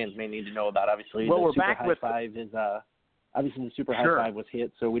that our fans may need to know about? Obviously, well, the we're Super back High with Five is obviously the Super Sure. High Five was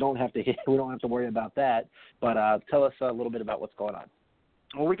hit, so we don't have to worry about that. But tell us a little bit about what's going on.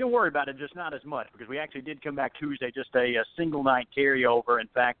 Well, we can worry about it, just not as much, because we actually did come back Tuesday, just a single night carryover. In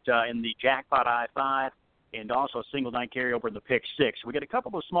fact, in the Jackpot I-5, and also a single night carryover in the Pick 6. We got a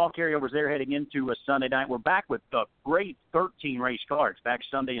couple of small carryovers there heading into a Sunday night. We're back with great 13 race cards back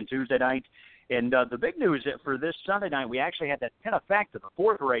Sunday and Tuesday night. And the big news for this Sunday night, we actually had that Penafacta, the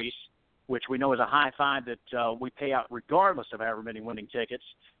fourth race, which we know is a high five that we pay out regardless of however many winning tickets,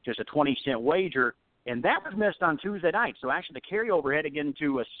 just a 20-cent wager. And that was missed on Tuesday night. So actually the carryover heading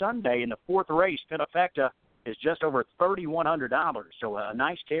into a Sunday in the fourth race, Penafacta, is just over $3,100. So a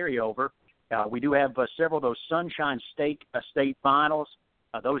nice carryover. We do have several of those Sunshine State finals.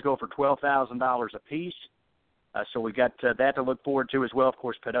 Those go for $12,000 apiece. So we've got that to look forward to as well. Of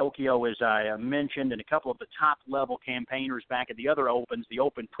course, Pinocchio, as I mentioned, and a couple of the top-level campaigners back at the other Opens. The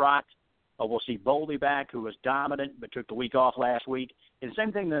Open Trot, we'll see Boldy back, who was dominant but took the week off last week. And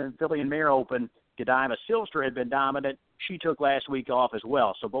same thing, the Philly and Mare Open, Godiva Silstra had been dominant. She took last week off as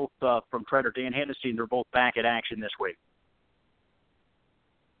well. So both from Trader Dan Hennessy, they're both back in action this week.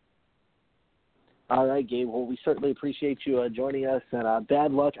 All right, Gabe. Well, we certainly appreciate you joining us, and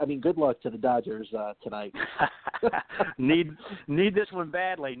good luck to the Dodgers tonight. Need this one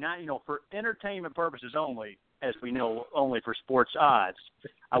badly. Not for entertainment purposes only, as we know, only for sports odds.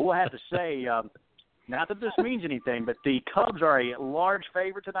 I will have to say, not that this means anything, but the Cubs are a large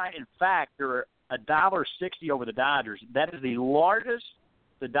favorite tonight. In fact, they're $1.60 over the Dodgers. That is the largest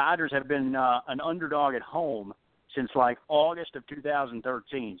the Dodgers have been an underdog at home since like August of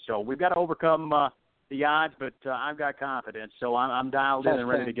 2013. So we've got to overcome the odds, but I've got confidence. So I'm dialed in and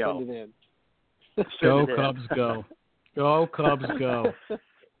ready to go. Go Cubs, go. Go Cubs, go.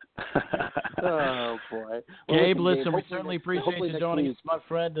 Oh, boy. Well, Gabe, listen, we certainly appreciate you joining us, my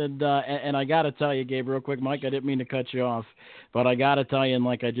friend. And I got to tell you, Gabe, real quick, Mike, I didn't mean to cut you off, but I got to tell you, and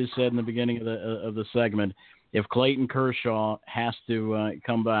like I just said in the beginning of the segment, if Clayton Kershaw has to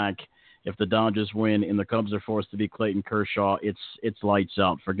come back, if the Dodgers win and the Cubs are forced to beat Clayton Kershaw, it's lights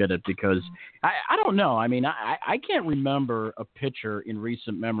out. Forget it, because I don't know. I mean, I can't remember a pitcher in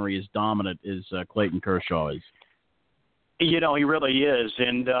recent memory as dominant as Clayton Kershaw is. He really is.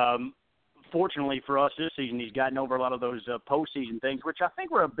 And fortunately for us this season, he's gotten over a lot of those postseason things, which I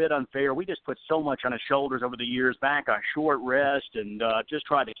think were a bit unfair. We just put so much on his shoulders over the years, back on short rest, and just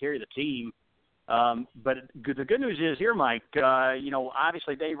tried to carry the team. But the good news is here, Mike,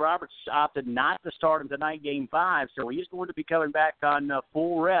 obviously Dave Roberts opted not to start him tonight, Game 5, so he is going to be coming back on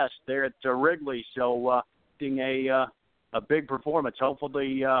full rest there at Wrigley. So being a big performance.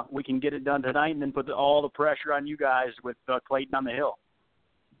 Hopefully we can get it done tonight and then put all the pressure on you guys with Clayton on the hill.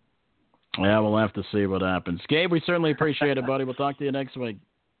 Yeah, we'll have to see what happens. Gabe, we certainly appreciate it, buddy. We'll talk to you next week.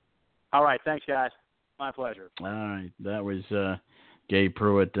 All right. Thanks, guys. My pleasure. All right. That was Gabe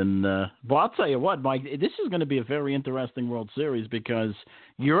Prewitt. And, well, I'll tell you what, Mike, this is going to be a very interesting World Series because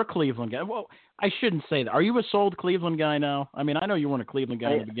you're a Cleveland guy. Well, I shouldn't say that. Are you a sold Cleveland guy now? I mean, I know you weren't a Cleveland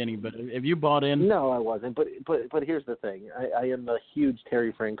guy in the beginning, but have you bought in? No, I wasn't. But here's the thing. I am a huge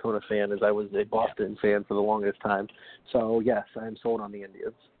Terry Francona fan, as I was a Boston fan for the longest time. So, yes, I am sold on the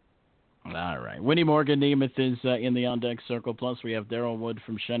Indians. All right. Winnie Morgan Nemeth is in the on-deck circle. Plus, we have Daryl Wood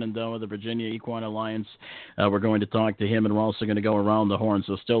from Shenandoah, the Virginia Equine Alliance. We're going to talk to him, and we're also going to go around the horn.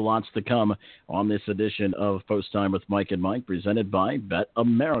 So still lots to come on this edition of Post Time with Mike and Mike, presented by Bet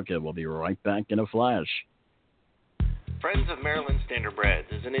America. We'll be right back in a flash. Friends of Maryland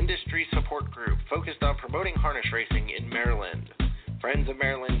Standardbreds is an industry support group focused on promoting harness racing in Maryland. Friends of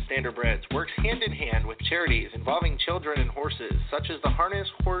Maryland Standardbreds works hand in hand with charities involving children and horses, such as the Harness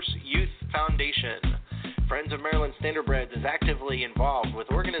Horse Youth Foundation. Friends of Maryland Standardbreds is actively involved with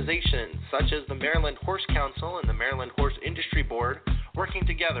organizations such as the Maryland Horse Council and the Maryland Horse Industry Board, working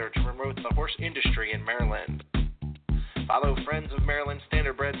together to promote the horse industry in Maryland. Follow Friends of Maryland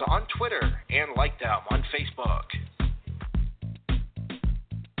Standardbreds on Twitter and like them on Facebook.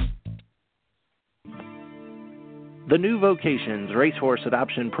 The New Vocations Racehorse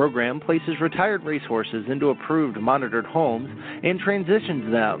Adoption Program places retired racehorses into approved monitored homes and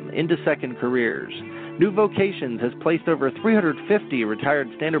transitions them into second careers. New Vocations has placed over 350 retired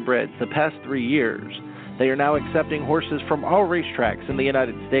standardbreds the past 3 years. They are now accepting horses from all racetracks in the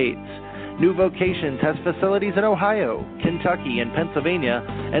United States. New Vocations has facilities in Ohio, Kentucky, and Pennsylvania,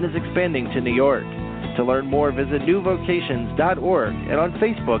 and is expanding to New York. To learn more, visit newvocations.org and on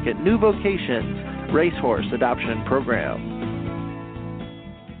Facebook at New Vocations Racehorse Adoption Program.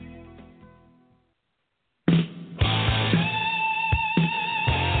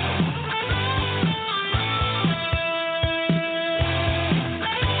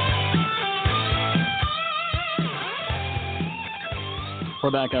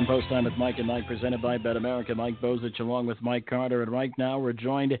 We're back on Post Time with Mike and Mike, presented by Bet America. Mike Bozich along with Mike Carter. And right now we're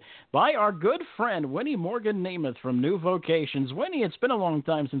joined by our good friend, Winnie Morgan Nemeth from New Vocations. Winnie, it's been a long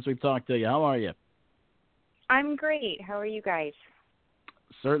time since we've talked to you. How are you? I'm great. How are you guys?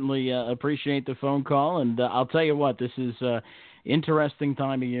 Certainly appreciate the phone call. And I'll tell you what, this is interesting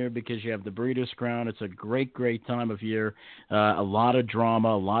time of year because you have the Breeders' Crown. It's a great, great time of year. A lot of drama,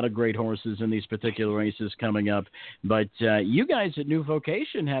 a lot of great horses in these particular races coming up. But you guys at New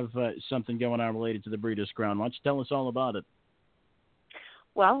Vocation have something going on related to the Breeders' Crown. Why don't you tell us all about it?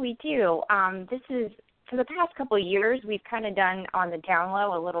 Well, we do. This is, for the past couple of years, we've kind of done on the down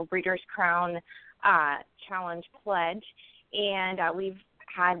low a little Breeders' Crown challenge pledge. And we've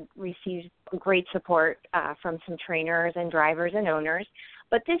received great support from some trainers and drivers and owners.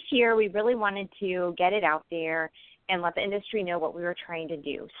 But this year we really wanted to get it out there and let the industry know what we were trying to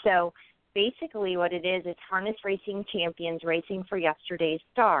do. So basically what it is, it's Harness Racing Champions Racing for Yesterday's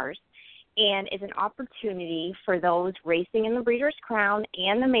Stars, and is an opportunity for those racing in the Breeders' Crown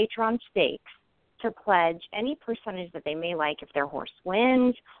and the Matron Stakes to pledge any percentage that they may like if their horse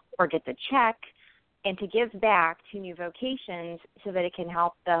wins or gets a check, and to give back to New Vocations so that it can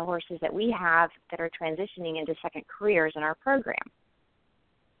help the horses that we have that are transitioning into second careers in our program.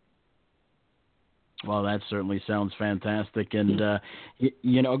 Well, that certainly sounds fantastic. And, go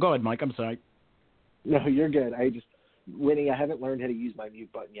ahead, Mike. I'm sorry. No, you're good. Winnie, I haven't learned how to use my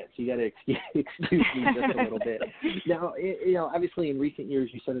mute button yet, so you got to excuse me just a little bit. Now, obviously in recent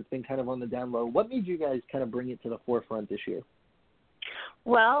years you said it's been kind of on the down low. What made you guys kind of bring it to the forefront this year?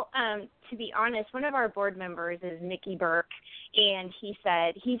 Well, to be honest, one of our board members is Mickey Burke, and he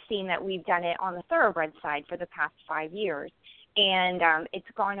said he's seen that we've done it on the thoroughbred side for the past 5 years, and it's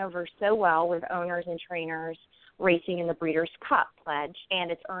gone over so well with owners and trainers racing in the Breeders' Cup pledge,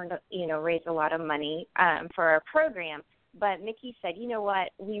 and it's raised a lot of money for our program. But Mickey said, you know what,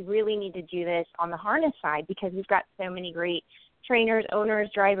 we really need to do this on the harness side because we've got so many great trainers, owners,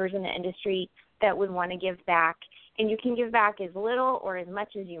 drivers in the industry that would want to give back. And you can give back as little or as much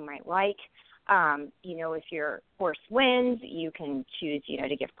as you might like. If your horse wins, you can choose,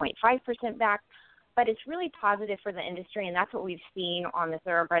 to give 0.5% back. But it's really positive for the industry, and that's what we've seen on the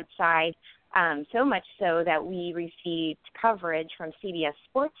thoroughbred side, so much so that we received coverage from CBS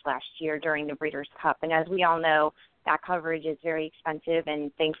Sports last year during the Breeders' Cup. And as we all know, that coverage is very expensive,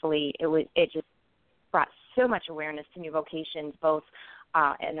 and thankfully it just brought so much awareness to New Vocations, both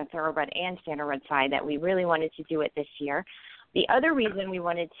in the thoroughbred and standardbred side, that we really wanted to do it this year. The other reason we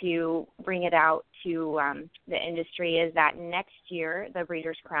wanted to bring it out to the industry is that next year the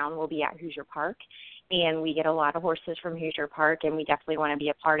Breeders' Crown will be at Hoosier Park, and we get a lot of horses from Hoosier Park, and we definitely want to be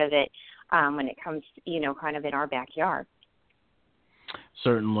a part of it when it comes, kind of in our backyard.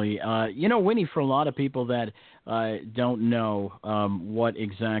 Certainly. Winnie, for a lot of people that don't know what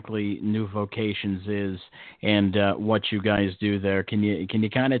exactly New Vocations is and what you guys do there, can you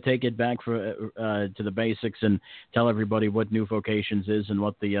kind of take it back to the basics and tell everybody what New Vocations is and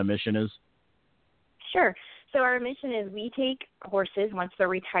what the mission is? Sure. So our mission is we take horses once they're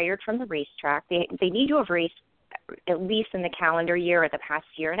retired from the racetrack. They need to have raced at least in the calendar year or the past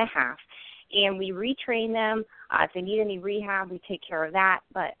year and a half. And we retrain them. If they need any rehab, we take care of that.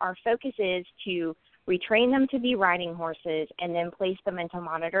 But our focus is to retrain them to be riding horses and then place them into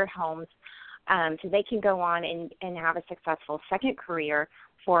monitored homes so they can go on and have a successful second career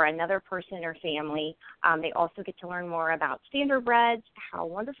for another person or family. They also get to learn more about standardbreds, how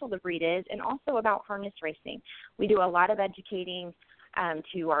wonderful the breed is, and also about harness racing. We do a lot of educating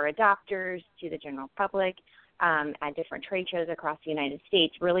to our adopters, to the general public, at different trade shows across the United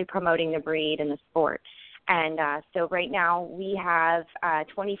States, really promoting the breed and the sport. And so right now we have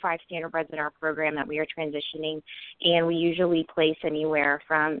 25 standardbreds in our program that we are transitioning, and we usually place anywhere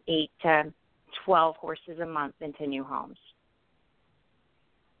from 8 to 12 horses a month into new homes.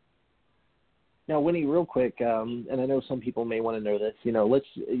 Now, Winnie, real quick, and I know some people may want to know this,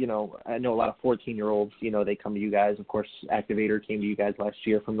 I know a lot of 14-year-olds, they come to you guys. Of course, Activator came to you guys last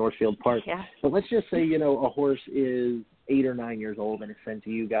year from Northfield Park. Yeah. But let's just say, a horse is 8 or 9 years old and is sent to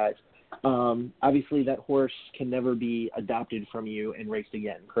you guys. Obviously, that horse can never be adopted from you and raced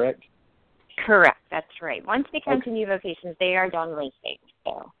again, correct? Correct. That's right. Once they come to New Vocations, they are done racing.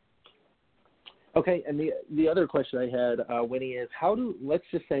 So. Okay, and the other question I had, Winnie, is let's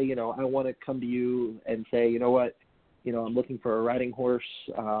just say, I want to come to you and say, you know what, I'm looking for a riding horse,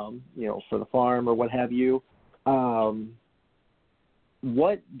 for the farm or what have you.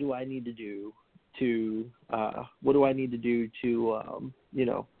 What do I need to do to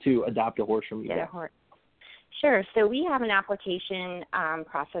adopt a horse from you? Get a horse. Sure. So we have an application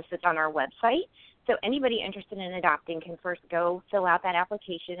process that's on our website. So anybody interested in adopting can first go fill out that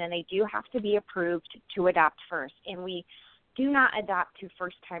application, and they do have to be approved to adopt first. And we do not adopt to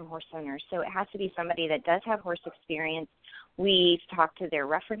first-time horse owners. So it has to be somebody that does have horse experience. We talk to their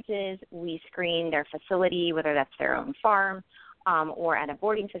references. We screen their facility, whether that's their own farm or at a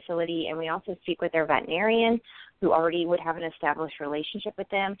boarding facility. And we also speak with their veterinarian, who already would have an established relationship with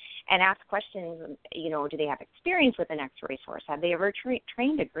them, and ask questions, do they have experience with an ex-racehorse? Have they ever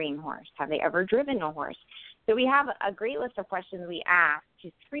trained a green horse? Have they ever driven a horse? So we have a great list of questions we ask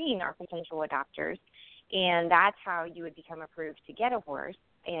to screen our potential adopters, and that's how you would become approved to get a horse.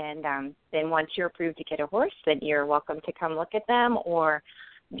 And then once you're approved to get a horse, then you're welcome to come look at them or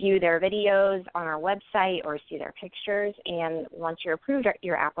view their videos on our website or see their pictures. And once you're approved,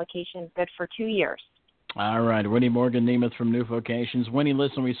 your application is good for 2 years. All right, Winnie Morgan Nemeth from New Vocations. Winnie,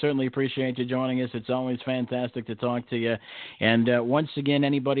 listen, we certainly appreciate you joining us. It's always fantastic to talk to you. And once again,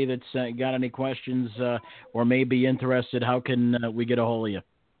 anybody that's got any questions or may be interested, how can we get a hold of you?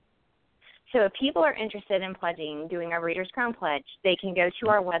 So if people are interested in pledging, doing a Reader's Crown Pledge, they can go to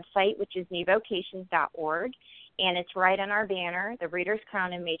our website, which is newvocations.org, and it's right on our banner, the Reader's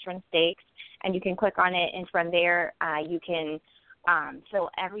Crown and Matron Stakes, and you can click on it, and from there you can fill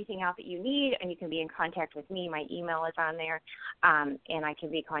everything out that you need, and you can be in contact with me. My email is on there, and I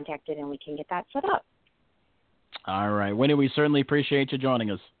can be contacted, and we can get that set up. All right. Winnie, we certainly appreciate you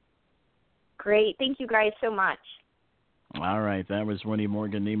joining us. Great. Thank you guys so much. All right. That was Winnie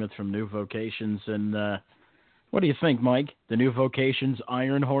Morgan Nemeth from New Vocations. And what do you think, Mike? The New Vocations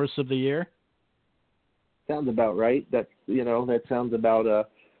Iron Horse of the Year? Sounds about right. That sounds about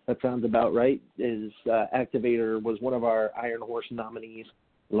right. Activator was one of our Iron Horse nominees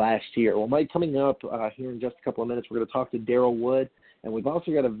last year. Well, Mike, coming up here in just a couple of minutes, we're going to talk to Daryl Wood, and we've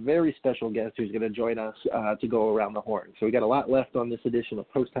also got a very special guest who's going to join us to go around the horn. So we got a lot left on this edition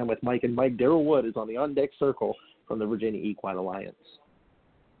of Post Time with Mike and Mike. Daryl Wood is on the On Deck Circle from the Virginia Equine Alliance.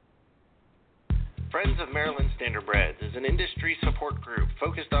 Friends of Maryland Standardbreds is an industry support group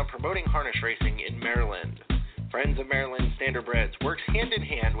focused on promoting harness racing in Maryland. Friends of Maryland Standardbreds works hand in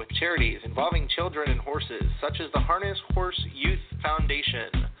hand with charities involving children and horses, such as the Harness Horse Youth Foundation.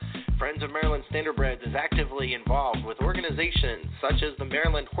 Friends of Maryland Standardbreds is actively involved with organizations such as the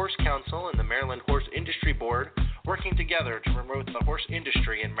Maryland Horse Council and the Maryland Horse Industry Board, working together to promote the horse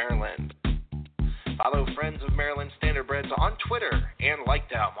industry in Maryland. Follow Friends of Maryland Standardbreds on Twitter and like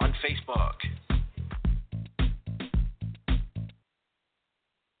them on Facebook.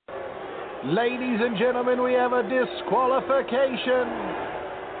 Ladies and gentlemen, we have a disqualification.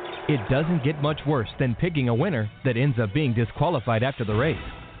 It doesn't get much worse than picking a winner that ends up being disqualified after the race.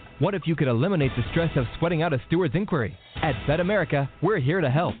 What if you could eliminate the stress of sweating out a steward's inquiry? At Bet America, we're here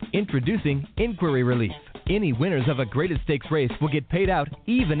to help. Introducing Inquiry Relief. Any winners of a graded stakes race will get paid out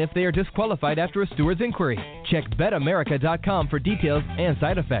even if they are disqualified after a steward's inquiry. Check betamerica.com for details and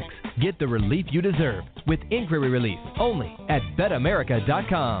side effects. Get the relief you deserve with Inquiry Relief only at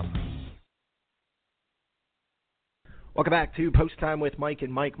betamerica.com. Welcome back to Post Time with Mike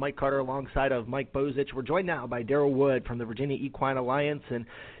and Mike. Mike Carter alongside of Mike Bozich. We're joined now by Daryl Wood from the Virginia Equine Alliance. And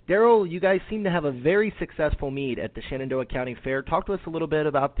Daryl, you guys seem to have a very successful meet at the Shenandoah County Fair. Talk to us a little bit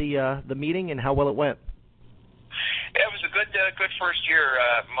about the meeting and how well it went. Yeah, it was a good first year,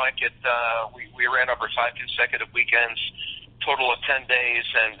 Mike. We ran over 5 consecutive weekends, total of 10 days,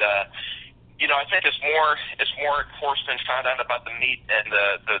 and I think as more horsemen found out about the meet and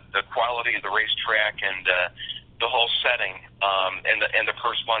the quality of the racetrack and the whole setting and the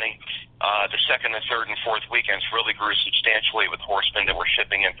purse money, the second and third and fourth weekends really grew substantially with horsemen that were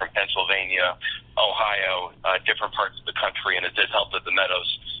shipping in from Pennsylvania, Ohio, different parts of the country, and it did help that the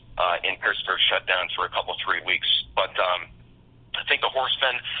meadows in Pittsburgh shut down for a couple 3 weeks. But I think the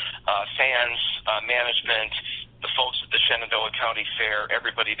horsemen, fans, management, the folks at the Shenandoah County Fair,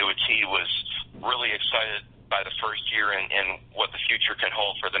 everybody to a T was really excited by the first year and what the future can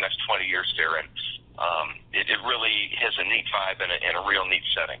hold for the next 20 years there. And it really has a neat vibe and a real neat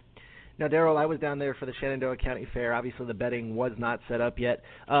setting. Now, Daryl, I was down there for the Shenandoah County Fair. Obviously, the betting was not set up yet.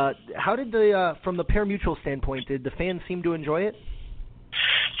 How did from the pari-mutuel standpoint, did the fans seem to enjoy it?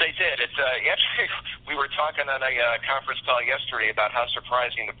 They did. Actually, we were talking on a conference call yesterday about how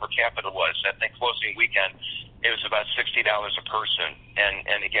surprising the per capita was. I think closing weekend, it was about $60 a person.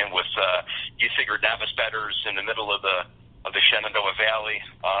 And again, with you figure novice bettors in the middle of the Shenandoah Valley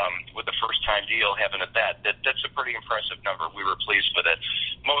with the first-time deal having a bet, that's a pretty impressive number. We were pleased with it.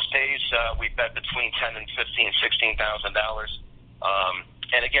 Most days we bet between $10,000 and $15,000, $16,000.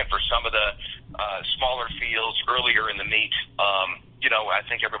 And again, for some of the smaller fields earlier in the meet, I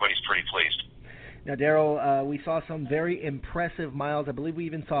think everybody's pretty pleased. Now, Daryl, we saw some very impressive miles. I believe we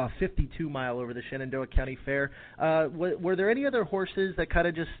even saw a 52-mile over the Shenandoah County Fair. Were there any other horses that kind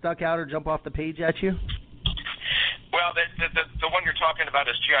of just stuck out or jump off the page at you? Well, the one you're talking about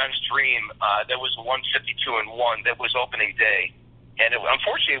is John's Dream. That was a 152-1. That was opening day. And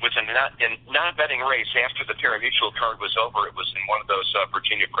unfortunately, it was a non-betting race. After the pari-mutuel card was over, it was in one of those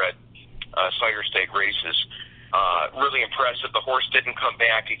Virginia-bred Sire Stake races. Really impressive. The horse didn't come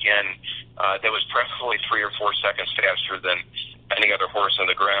back again. That was probably 3 or 4 seconds faster than any other horse on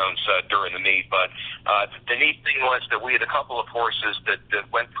the grounds during the meet. But the neat thing was that we had a couple of horses that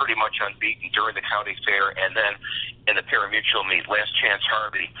went pretty much unbeaten during the county fair, and then in the pari-mutuel meet, Last Chance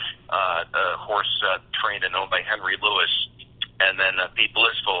Harvey, a horse trained and owned by Henry Lewis, and then Be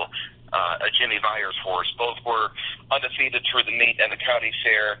Blissful, a Jimmy Byers horse. Both were undefeated through the meet and the county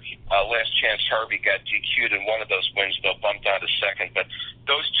fair. Last Chance Harvey got DQ'd in one of those wins, though bumped out to second. But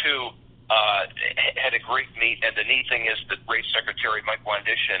those two had a great meet, and the neat thing is that race secretary Mike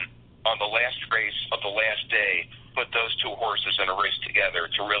Wandishin, on the last race of the last day, put those two horses in a race together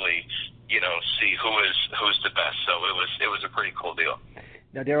to really, see who's the best. So it was a pretty cool deal.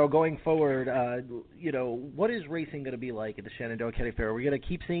 Now, Daryl, going forward, what is racing going to be like at the Shenandoah County Fair? Are we going to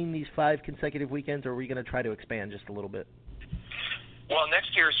keep seeing these 5 consecutive weekends, or are we going to try to expand just a little bit? Well,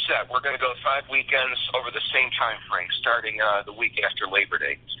 next year's set, we're going to go 5 weekends over the same time frame, starting the week after Labor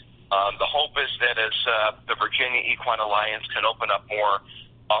Day. The hope is that as the Virginia Equine Alliance can open up more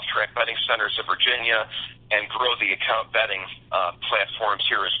off-track betting centers in Virginia and grow the account betting platforms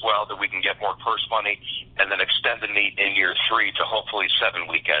here as well, that we can get more purse money and then extend the meet in year 3 to hopefully 7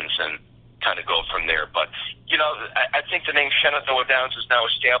 weekends and kind of go from there. But, I think the name Shenandoah Downs is now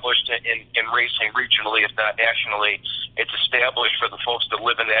established in racing regionally, if not nationally. It's established for the folks that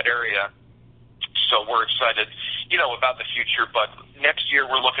live in that area. So we're excited, about the future. But next year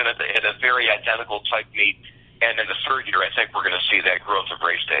we're looking at a very identical type meet. And in the third year, I think we're going to see that growth of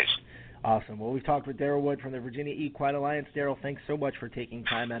race days. Awesome. Well, we've talked with Daryl Wood from the Virginia Equine Alliance. Daryl, thanks so much for taking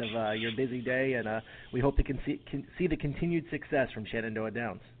time out of your busy day, and we hope to see the continued success from Shenandoah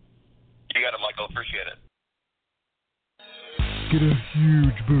Downs. You got it, Michael. Appreciate it. Get a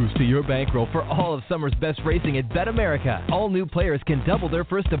huge boost to your bankroll for all of summer's best racing at Bet America. All new players can double their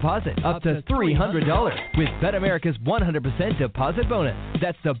first deposit up to $300 with Bet America's 100% deposit bonus.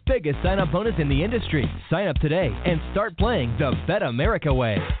 That's the biggest sign-up bonus in the industry. Sign up today and start playing the Bet America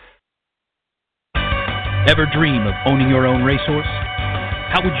way. Ever dream of owning your own racehorse?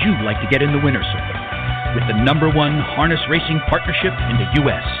 How would you like to get in the winner's circle with the #1 harness racing partnership in the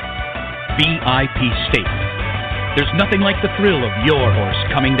U.S., VIP Stable? There's nothing like the thrill of your horse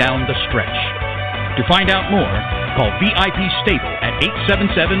coming down the stretch. To find out more, call VIP Stable at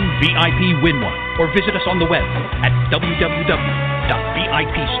 877-VIP-WIN-1 or visit us on the web at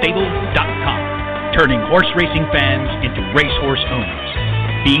www.vipstable.com. Turning horse racing fans into racehorse owners.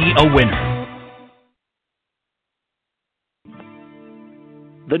 Be a winner.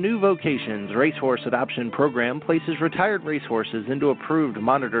 The New Vocations Racehorse Adoption Program places retired racehorses into approved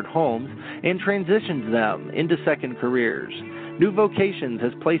monitored homes and transitions them into second careers. New Vocations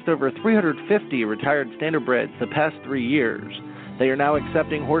has placed over 350 retired standardbreds the past 3 years. They are now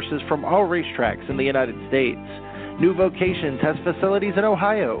accepting horses from all racetracks in the United States. New Vocations has facilities in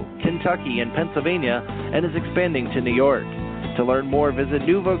Ohio, Kentucky, and Pennsylvania, and is expanding to New York. To learn more, visit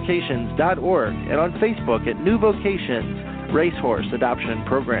newvocations.org and on Facebook at New Vocations Racehorse Adoption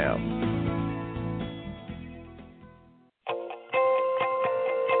Program.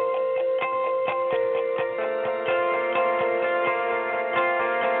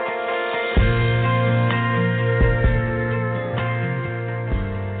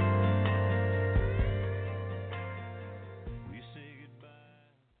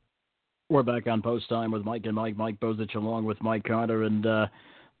 We're back on Post Time with Mike and Mike Bozich along with Mike Carter. And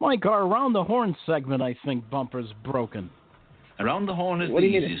Mike, our Around the Horn segment, I think bumper's broken. Around the Horn is the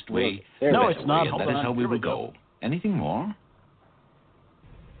easiest way. No, it's not. That is how we will go. Anything more?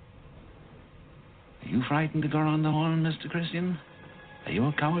 Are you frightened to go around the horn, Mr. Christian? Are you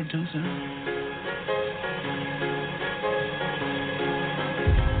a coward too, sir?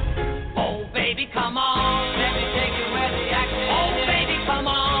 Oh, baby, come on. Let me take you where the action is. Oh, baby, come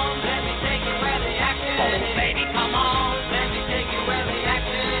on. Let me take you where the action is. Oh, baby, come on. Let me take you where the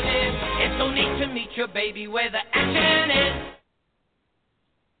action is. It's so neat to meet your baby where the action is.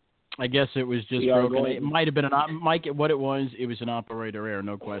 I guess it was just broken. It might have been Mike. What it was an operator error,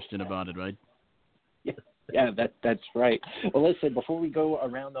 no question about it, right? Yeah, that's right. Well, listen, before we go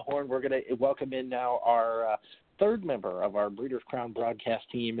around the horn, we're going to welcome in now our third member of our Breeders' Crown broadcast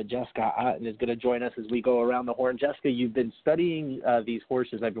team, Jessica Otten, is going to join us as we go around the horn. Jessica, you've been studying these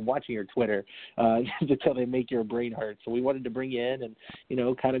horses. I've been watching your Twitter until they make your brain hurt. So we wanted to bring you in and,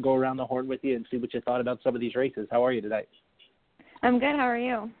 kind of go around the horn with you and see what you thought about some of these races. How are you tonight? I'm good. How are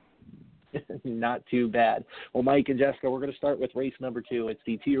you? Not too bad. Well, Mike and Jessica, we're going to start with race number 2. It's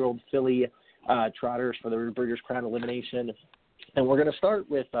the 2-year-old filly trotters for the Breeders' Crown Elimination. And we're going to start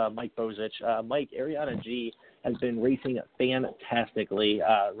with Mike Bozich. Mike, Ariana G has been racing fantastically.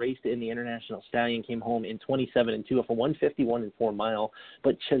 Raced in the International Stallion, came home in 27-2 off a 151-4 mile.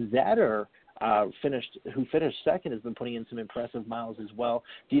 But Chazatter, who finished second, has been putting in some impressive miles as well.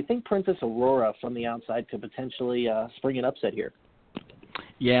 Do you think Princess Aurora from the outside could potentially spring an upset here?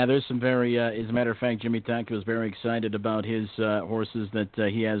 Yeah, there's some very, as a matter of fact, Jimmy Takter was very excited about his horses that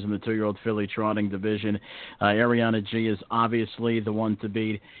he has in the 2-year-old filly trotting division. Ariana G is obviously the one to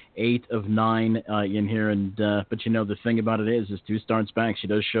beat. 8 of 9 in here, and but the thing about it is 2 starts back, she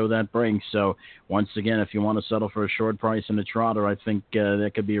does show that break. So once again, if you want to settle for a short price in a trotter, I think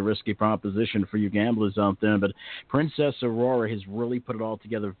that could be a risky proposition for you gamblers out there. But Princess Aurora has really put it all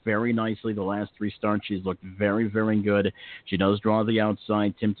together very nicely. The last 3 starts, she's looked very, very good. She does draw the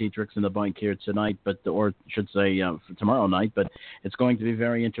outside. Tim Tetrick's in the bike here tonight, or should say for tomorrow night. But it's going to be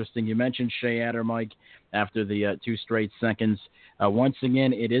very interesting. You mentioned Shea Adder, Mike, after the 2 straight seconds. Once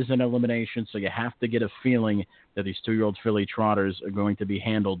again, it is an elimination, so you have to get a feeling that these 2-year-old filly trotters are going to be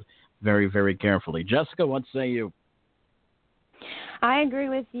handled very, very carefully. Jessica, what say you? I agree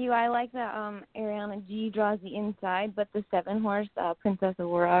with you. I like that Ariana G draws the inside, but the 7-horse, Princess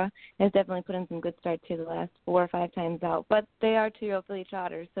Aurora, has definitely put in some good starts here the last 4 or 5 times out. But they are 2-year-old filly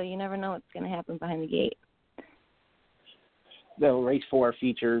trotters, so you never know what's going to happen behind the gate. The race 4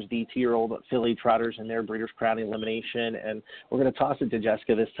 features the 2-year-old filly trotters in their Breeders' Crown Elimination, and we're going to toss it to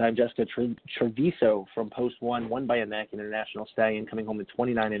Jessica this time. Jessica Treviso from Post 1, won by a neck, International Stallion, coming home at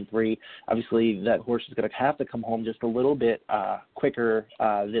 29-3. Obviously, that horse is going to have to come home just a little bit quicker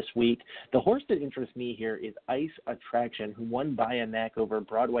this week. The horse that interests me here is Ice Attraction, who won by a neck over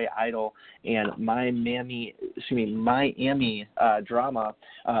Broadway Idol and Miami Drama.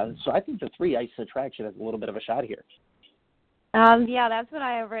 So I think the 3 Ice Attraction has a little bit of a shot here. Yeah, that's what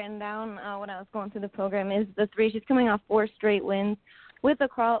I have written down when I was going through the program is the 3. She's coming off 4 straight wins with a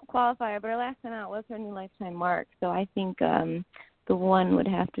qualifier, but her last time out was her new lifetime mark. So I think the 1 would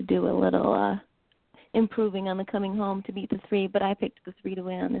have to do a little improving on the coming home to beat the 3, but I picked the 3 to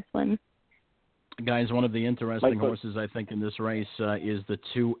win on this one. Guys, one of the interesting horses, I think, in this race is the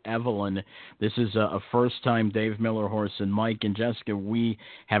 2 Evelyn. This is a first-time Dave Miller horse. And Mike and Jessica, we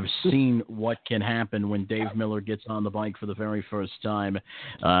have seen what can happen when Dave Miller gets on the bike for the very first time.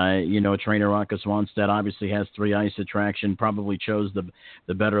 Trainer Rocco Swanstead obviously has 3 Ice Attraction, probably chose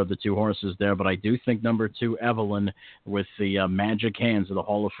the better of the 2 horses there. But I do think number 2 Evelyn, with the magic hands of the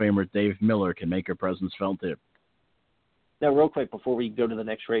Hall of Famer Dave Miller, can make her presence felt here. Now, real quick, before we go to the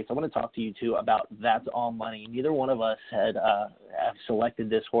next race, I want to talk to you, too, about That's All Money. Neither one of us had have selected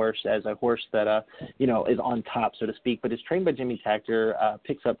this horse as a horse that, is on top, so to speak, but is trained by Jimmy Takter,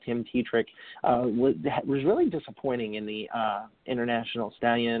 picks up Tim Tetrick, was really disappointing in the International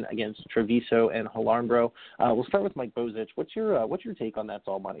Stallion against Treviso and Halarmbro. We'll start with Mike Bozich. What's your take on That's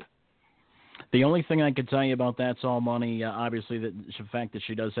All Money? The only thing I could tell you about That's All Money, obviously, the fact that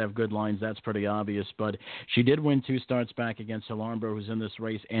she does have good lines, that's pretty obvious. But she did win 2 starts back against Halarmbro, who's in this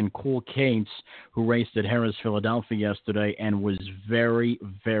race, and Cool Cates, who raced at Harrah's Philadelphia yesterday and was very,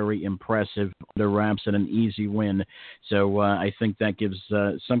 very impressive under wraps and an easy win. So I think that gives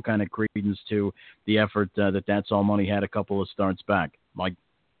some kind of credence to the effort that That's All Money had a couple of starts back. Mike?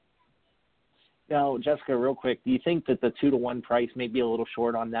 Now, Jessica, real quick, do you think that the 2-to-1 price may be a little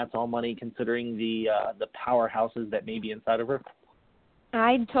short on That's All Money, considering the powerhouses that may be inside of her?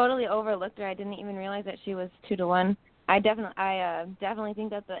 I totally overlooked her. I didn't even realize that she was 2-to-1. I definitely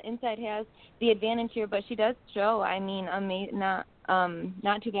think that the inside has the advantage here, but she does show. I mean, not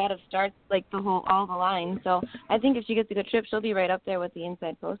too bad of starts, like all the lines. So I think if she gets a good trip, she'll be right up there with the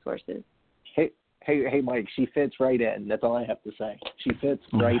inside post horses. Hey, Mike, she fits right in. That's all I have to say. She fits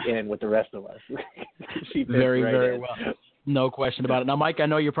right in with the rest of us. She fits very, right very in. well. No question about it. Now, Mike, I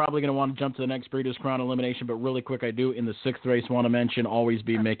know you're probably going to want to jump to the next Breeders' Crown elimination, but really quick, I do, in the 6th race, want to mention Always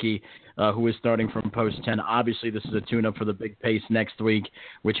Be Mickey, who is starting from post 10. Obviously, this is a tune-up for the big pace next week,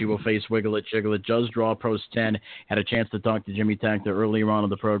 which he will face Wiggle It, Jiggle It. Does draw post 10. Had a chance to talk to Jimmy Takter earlier on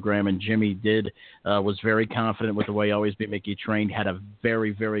in the program, and Jimmy was very confident with the way Always Be Mickey trained, had a very,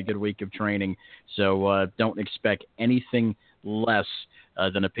 very good week of training. So don't expect anything less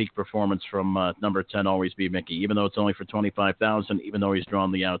than a peak performance from number 10, Always Be Mickey. Even though it's only for $25,000, even though he's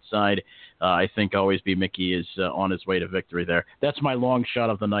drawn the outside, I think Always Be Mickey is on his way to victory there. That's my long shot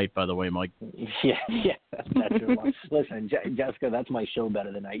of the night, by the way, Mike. Yeah, that's your long. Listen, Jessica, that's my show bet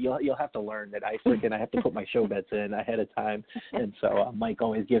of the night. You'll have to learn that I have to put my show bets in ahead of time, and so Mike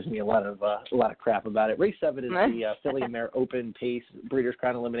always gives me a lot of crap about it. Race 7 is the Filly and Mare Open Pace Breeders'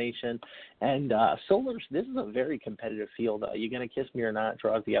 Crown elimination, and Solar's. This is a very competitive field. You Gonna Kiss Me or Not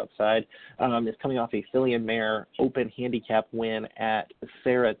draws the outside. Is coming off a Filly and Mare Open handicap win at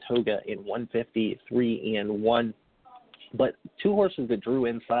Saratoga in 153-1. But 2 horses that drew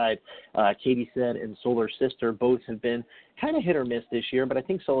inside, Katie Said and Solar Sister, both have been kind of hit or miss this year, but I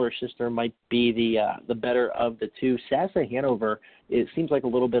think Solar Sister might be the better of the 2. Sassa Hanover, it seems like a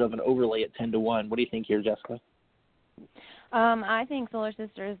little bit of an overlay at 10-1. What do you think here, Jessica? I think Solar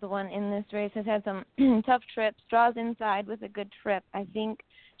Sister is the one in this race. Has had some tough trips, draws inside with a good trip. I think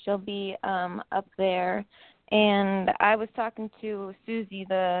she'll be up there. And I was talking to Susie,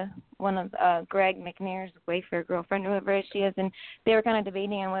 one of Greg McNair's Wayfair girlfriend, whoever she is, and they were kind of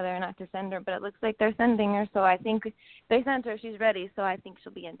debating on whether or not to send her, but it looks like they're sending her, so I think they sent her. She's ready, so I think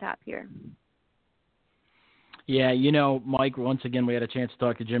she'll be in top here. Yeah, Mike, once again, we had a chance to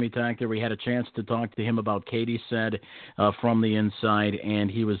talk to Jimmy Takter. We had a chance to talk to him about Katie Said from the inside,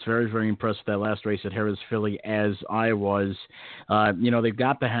 and he was very, very impressed with that last race at Harrah's Philly, as I was. They've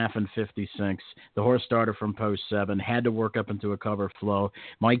got the half in 56. The horse started from post 7, had to work up into a cover flow.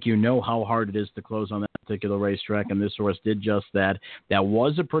 Mike, you know how hard it is to close on that particular racetrack, and this horse did just that. That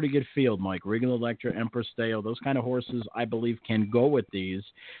was a pretty good field, Mike. Regal Electra, Empress Stale, those kind of horses, I believe, can go with these.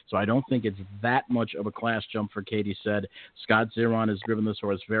 So I don't think it's that much of a class jump for Katie Said. Scott Zeron has driven this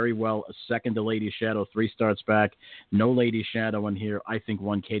horse very well. A second to Lady Shadow, 3 starts back. No Lady Shadow in here. I think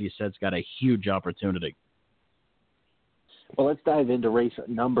one Katie Said's got a huge opportunity. Well, let's dive into race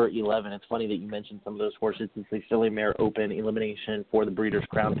number 11. It's funny that you mentioned some of those horses. It's the Filly Mare Open elimination for the Breeders'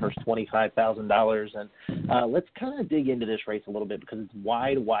 Crown, first $25,000. And let's kind of dig into this race a little bit because it's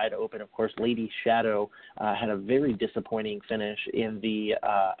wide open. Of course, Lady Shadow had a very disappointing finish in the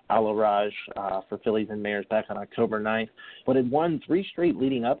Alaraj for Fillies and Mares back on October 9th, but had won 3 straight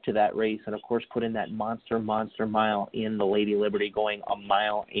leading up to that race and, of course, put in that monster mile in the Lady Liberty, going a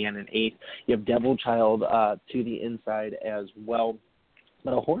mile and an eighth. You have Devil Child to the inside as well.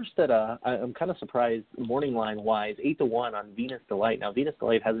 But a horse that I'm kind of surprised morning line wise, 8-1 on Venus Delight. Now Venus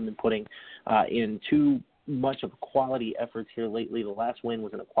Delight hasn't been putting in too much of quality efforts here lately. The last win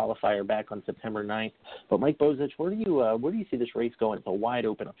was in a qualifier back on September 9th. But Mike Bozich, where do you see this race going? It's a wide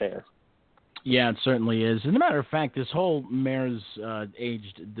open affair. Yeah, it certainly is. As a matter of fact, this whole mares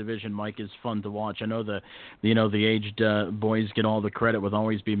aged division, Mike, is fun to watch. I know the aged boys get all the credit with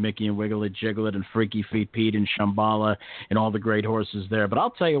Always Be Mickey and Wiggle It, Jiggle It, and Freaky Feet Pete and Shambhala and all the great horses there. But I'll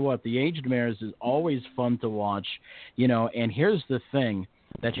tell you what, the aged mares is always fun to watch. And here's the thing.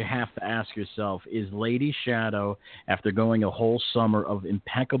 that you have to ask yourself, is Lady Shadow, after going a whole summer of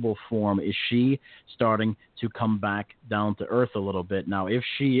impeccable form, is she starting to come back down to earth a little bit? Now, if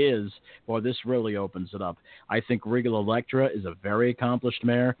she is, boy, this really opens it up. I think Regal Electra is a very accomplished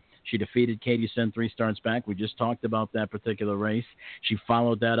mare. She defeated Katie Sen 3 starts back. We just talked about that particular race. She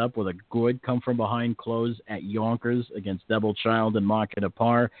followed that up with a good come-from-behind close at Yonkers against Devil Child and Market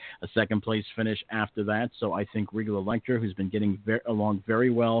Apar, a second-place finish after that. So I think Regal Electra, who's been getting along very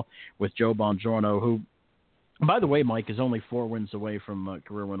well with Joe Bongiorno, who, by the way, Mike, is only 4 wins away from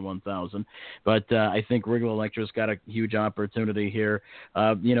Career Win 1000. But I think Regal Electra's got a huge opportunity here.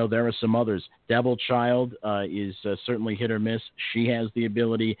 There are some others. Devil Child is certainly hit or miss. She has the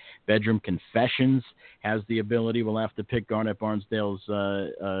ability. Bedroom Confessions has the ability. We'll have to pick Garnet Barnsdale's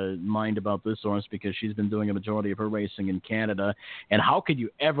mind about this horse because she's been doing a majority of her racing in Canada. And how could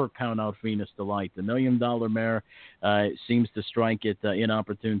you ever count out Venus Delight? The $1 Million mare seems to strike at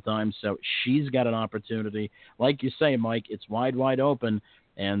inopportune times. So she's got an opportunity. Like you say, Mike, it's wide open.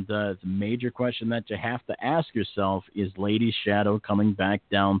 And the major question that you have to ask yourself is Lady Shadow coming back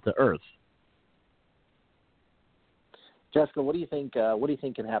down to earth? Jessica, what do you think? What do you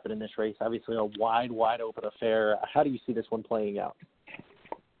think can happen in this race? Obviously, a wide open affair. How do you see this one playing out?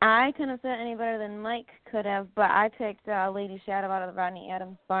 I couldn't have said any better than Mike could have, but I picked Lady Shadow out of the Rodney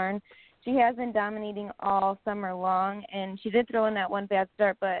Adams barn. She has been dominating all summer long, and she did throw in that one bad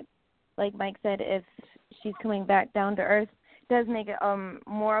start, but like Mike said, if she's coming back down to earth, it does make it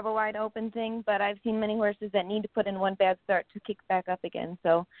more of a wide open thing, but I've seen many horses that need to put in one bad start to kick back up again.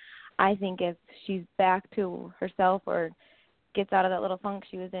 So I think if she's back to herself or gets out of that little funk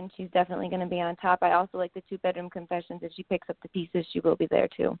she was in, she's definitely going to be on top. I also like the 2 Bedroom Confessions. If she picks up the pieces, she will be there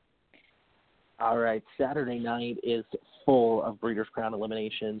too. All right, Saturday night is full of Breeders' Crown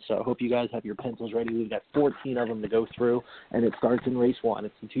eliminations, so I hope you guys have your pencils ready. We've got 14 of them to go through, and it starts in race 1.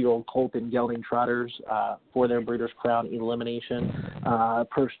 It's the 2-year-old Colt and Gelding Trotters for their Breeders' Crown elimination,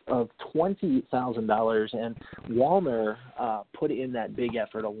 purse of $20,000, and Walner put in that big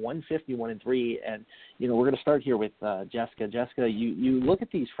effort, a 151-3, and we're going to start here with Jessica. Jessica, you look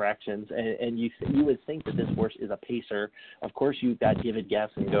at these fractions, and you would think that this horse is a pacer. Of course, you've got Give It Gas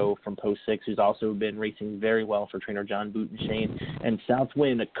and Go from Post 6, who's also been racing very well for trainer John Bootenshane, and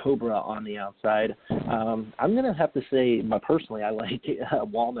Southwind, a Cobra on the outside. I'm going to have to say, personally, I like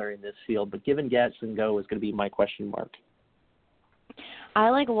Walner in this field, but Give It Gas and Go is going to be my question mark. I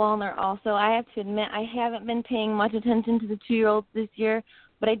like Walner also. I have to admit, I haven't been paying much attention to the 2-year-olds this year,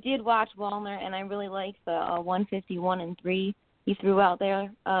 but I did watch Walner, and I really like the 151-3 he threw out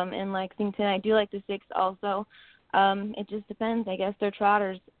there in Lexington. I do like the 6 also. It just depends. I guess they're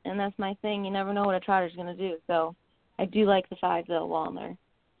trotters, and that's my thing. You never know what a trotter's going to do. So I do like the 5, though, Walner.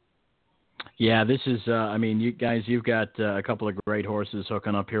 Yeah, this is, you guys, you've got a couple of great horses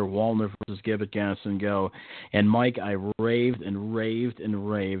hooking up here, Walner versus Give It Gas and Go. And, Mike, I raved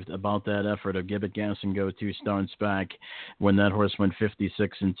about that effort of Give It Gas and Go 2 starts back when that horse went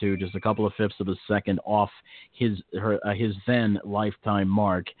 56-2, just a couple of fifths of a second off his then lifetime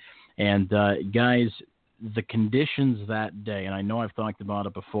mark. And, guys, the conditions that day, and I know I've talked about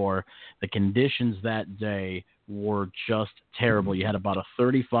it before, the conditions that day were just terrible. You had about a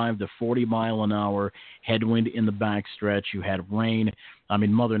 35 to 40 mile an hour headwind in the backstretch. You had rain.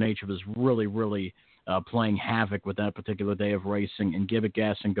 Mother Nature was really playing havoc with that particular day of racing, and Give It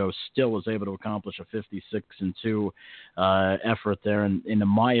Gas and Go still was able to accomplish a 56-2 effort there. And in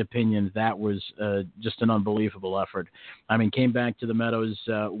my opinion, that was just an unbelievable effort. Came back to the Meadows,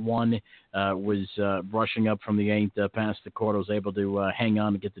 was brushing up from the 8th past the quarter, was able to hang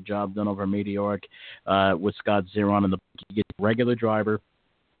on to get the job done over Meteoric with Scott Zeron and the regular driver.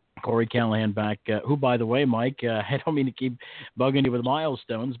 Corey Callahan back, who, by the way, Mike, I don't mean to keep bugging you with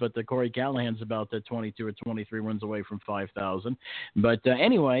milestones, but Corey Callahan's about 22 or 23 wins away from 5,000. But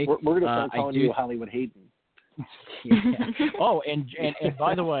anyway, we're going to start calling you Hollywood Hayden. Yeah. Oh, and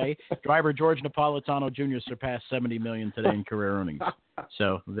by the way, driver George Napolitano Jr. surpassed $70 million today in career earnings.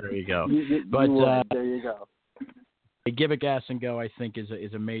 So there you go. There you go. Give It Gas and Go, I think,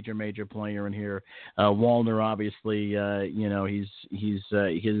 is a major player in here. Walner, obviously,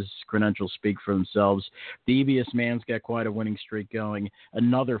 his credentials speak for themselves. Devious Man's got quite a winning streak going.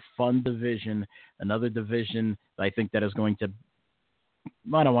 Another fun division, I think that is going to,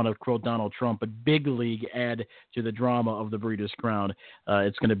 I don't want to quote Donald Trump, but big league add to the drama of the Breeders' Crown.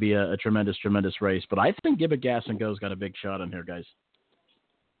 It's going to be a tremendous race. But I think Give It Gas and Go's got a big shot in here, guys.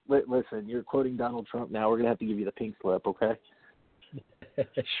 Listen, you're quoting Donald Trump now. We're going to have to give you the pink slip, okay?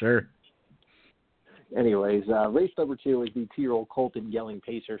 Sure. Anyways, race number 2 is the 2-year-old Colton Gelling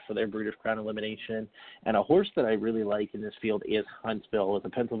Pacers for their Breeders' Crown elimination. And a horse that I really like in this field is Huntsville. As a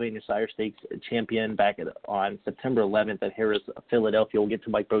Pennsylvania Sire Stakes champion back on September 11th at Harrah's, Philadelphia. We'll get to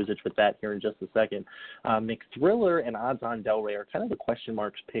Mike Bozich with that here in just a second. McThriller and Odds On Delray are kind of the question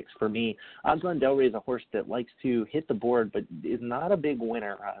marks picks for me. Odds On Delray is a horse that likes to hit the board but is not a big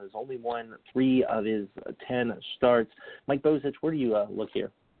winner. Has only won 3 of his 10 starts. Mike Bozich, where do you look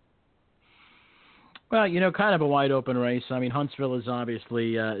here? Well, kind of a wide open race. I mean, Huntsville is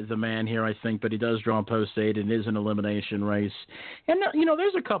obviously the man here, I think, but he does draw post 8. It is an elimination race. And,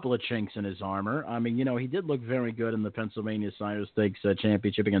 there's a couple of chinks in his armor. I mean, he did look very good in the Pennsylvania Sire Stakes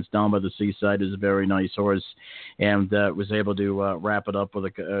Championship against Down by the Seaside. Is a very nice horse and was able to wrap it up with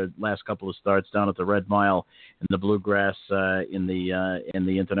a last couple of starts down at the Red Mile in the Bluegrass in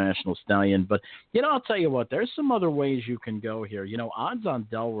the International Stallion. But, I'll tell you what, there's some other ways you can go here. Odds On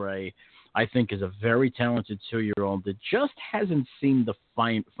Delray, I think, is a very talented 2-year-old that just hasn't seemed to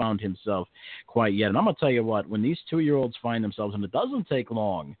found himself quite yet. And I'm going to tell you what, when these 2-year-olds find themselves, and it doesn't take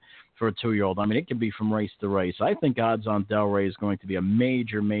long for a 2-year-old, I mean, it can be from race to race. I think Odds On Delray is going to be a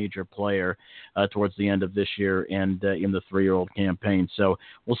major, major player towards the end of this year and in the 3-year-old campaign. So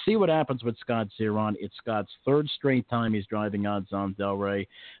we'll see what happens with Scott Zeron. It's Scott's 3rd straight time he's driving Odds On Delray,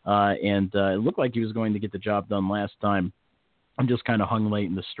 and it looked like he was going to get the job done last time. I'm just kind of hung late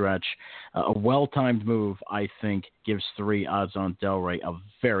in the stretch. A well-timed move, I think, gives 3 Odds On Delray a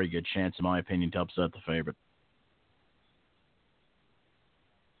very good chance, in my opinion, to upset the favorite.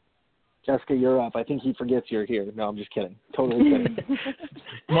 Jessica, you're up. I think he forgets you're here. No, I'm just kidding. Totally kidding.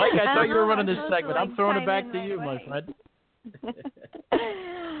 Mike, I thought you were running this segment. I'm throwing it back to you, my friend.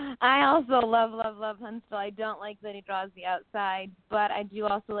 I also love Huntsville. I don't like that he draws the outside, but I do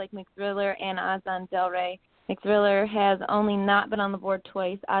also like McThriller and Odds On Delray. McThriller has only not been on the board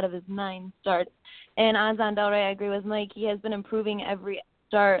twice out of his 9 starts. And Odds On Delray, I agree with Mike. He has been improving every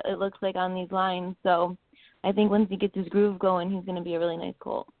start, it looks like, on these lines. So I think once he gets his groove going, he's going to be a really nice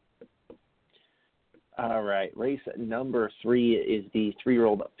colt. All right. Race number 3 is the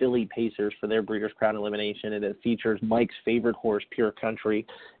 3-year-old Philly Pacers for their Breeders' Crown elimination, and it features Mike's favorite horse, Pure Country,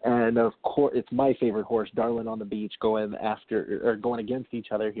 and of course it's my favorite horse, Darlin' on the Beach, going against each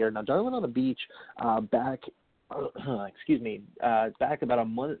other here. Now, Darlin' on the Beach back about a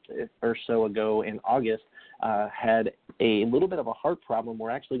month or so ago in August, had a little bit of a heart problem. We're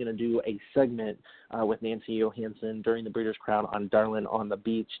actually going to do a segment with Nancy Johansson during the Breeders' Crown on Darlin' on the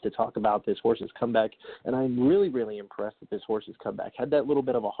Beach to talk about this horse's comeback. And I'm really, really impressed with this horse's comeback. Had that little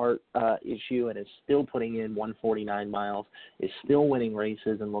bit of a heart issue and is still putting in 149 miles, is still winning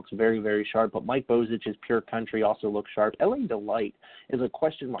races and looks very, very sharp. But Mike Bozich's Pure Country also looks sharp. LA Delight is a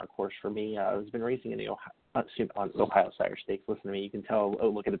question mark horse for me. Has been racing in the Ohio Sire Stakes. Listen to me, you can tell,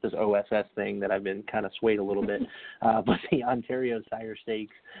 looking at this OSS thing, that I've been kind of swayed a little bit. But the Ontario Sire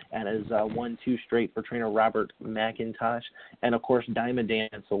Stakes, and has won 2 straight for trainer Robert McIntosh. And, of course, Diamond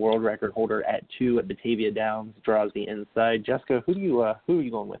Dance, the world record holder at 2 at Batavia Downs, draws the inside. Jessica, who are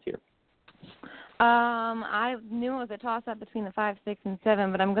you going with here? I knew it was a toss-up between the 5, 6, and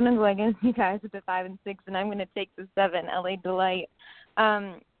 7, but I'm going to go against you guys with the 5 and 6, and I'm going to take the 7, LA Delight.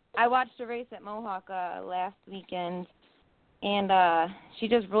 I watched a race at Mohawk last weekend, and she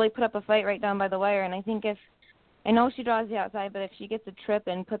just really put up a fight right down by the wire. And I know she draws the outside, but if she gets a trip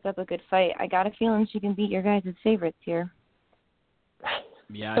and puts up a good fight, I got a feeling she can beat your guys' favorites here.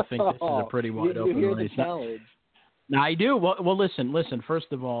 Yeah, I think this is a pretty wide open race. Now, I do. Well, listen. First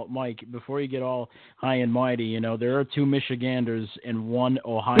of all, Mike, before you get all high and mighty, there are 2 Michiganders and 1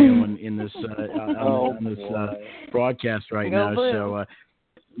 Ohioan in this on this broadcast right now. Blue. So.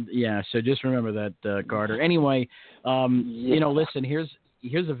 Yeah, so just remember that, Carter. Anyway, listen,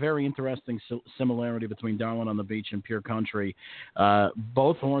 here's a very interesting similarity between Darlin' on the Beach and Pure Country.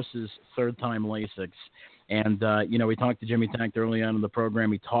 Both horses 3rd-time Lasix. And, we talked to Jimmy Takter early on in the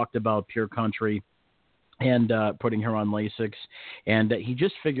program. He talked about Pure Country and putting her on Lasix. And he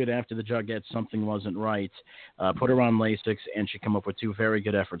just figured after the Jugette something wasn't right. Put her on Lasix, and she came up with 2 very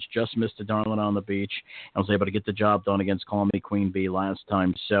good efforts. Just missed a Darlin' on the Beach and was able to get the job done against Call Me Queen Bee last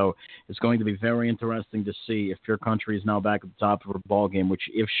time. So it's going to be very interesting to see if Pure Country is now back at the top of her ball game, which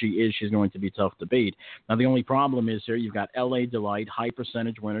if she is, she's going to be tough to beat. Now, the only problem is here you've got LA Delight, high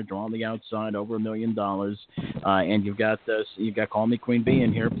percentage winner, drawing the outside, over $1 million. And you've got Call Me Queen Bee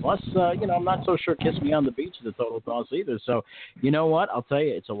in here. Plus, I'm not so sure Kiss Me on the Beach is a total toss either. So, you know what? I'll tell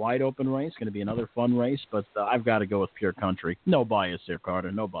you, it's a wide open race. Going to be another fun race, but I've got to go with Pure Country. No bias here,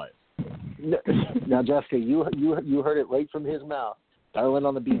 Carter. No bias. Now, Jessica, you heard it right from his mouth. Darling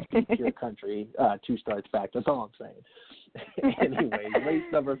on the Beach, your country, 2 starts back. That's all I'm saying. Anyway, race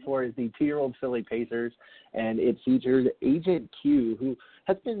number 4 is the 2-year-old filly Pacers, and it features Agent Q, who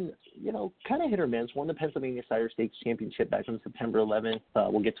has been, kind of hit or miss. Won the Pennsylvania Sire Stakes Championship back on September 11th.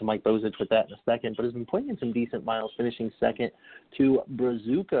 We'll get to Mike Bozich with that in a second, but has been putting in some decent miles, finishing second to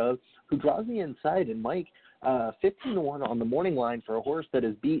Brazuca, who draws the inside. And Mike, 15-1 on the morning line for a horse that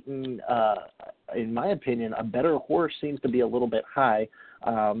has beaten, in my opinion, a better horse seems to be a little bit high.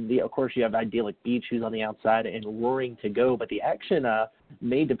 Of course, you have Idyllic Beach, who's on the outside, and Roaring to Go, but the action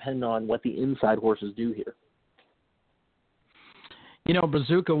may depend on what the inside horses do here.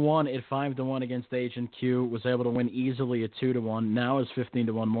 Brazuca won at 5-1 against Agent Q, was able to win easily at 2-1. Now is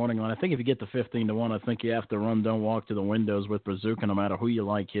 15-1 morning line. I think if you get to 15-1, I think you have to run, don't walk to the windows with Brazuca, no matter who you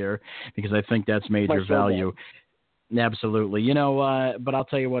like here, because I think that's major value. Absolutely. But I'll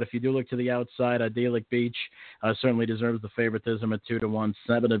tell you what, if you do look to the outside, Idyllic Beach certainly deserves the favoritism at 2-1,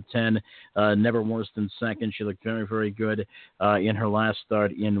 7 of 10, never worse than second. She looked very, very good in her last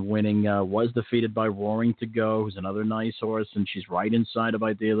start in winning. Was defeated by Roaring to Go, who's another nice horse, and she's right inside of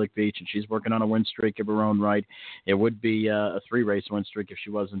Idyllic Beach, and she's working on a win streak of her own right. It would be a 3-race win streak if she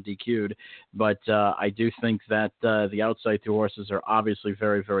wasn't DQ'd, but I do think that the outside 2 horses are obviously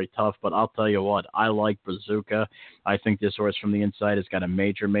very, very tough, but I'll tell you what, I like Brazuca. I think this horse from the inside has got a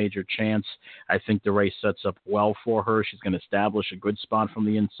major, major chance. I think the race sets up well for her. She's going to establish a good spot from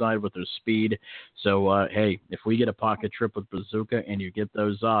the inside with her speed. So, hey, if we get a pocket trip with Brazuca and you get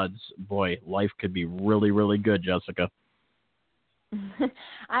those odds, boy, life could be really, really good, Jessica.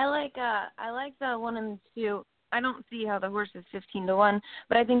 I like the 1 and 2. I don't see how the horse is 15-1,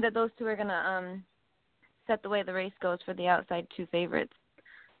 but I think that those 2 are going to set the way the race goes for the outside 2 favorites.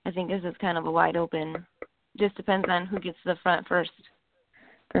 I think this is kind of a wide open. Just depends on who gets to the front first.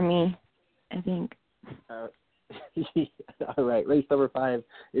 For me, I think. All right. Race number 5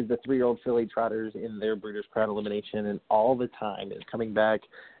 is the 3-year-old filly Trotters in their Breeders' Crown elimination, and All the Time is coming back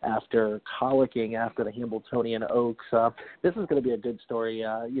after colicking after the Hambletonian Oaks. This is going to be a good story.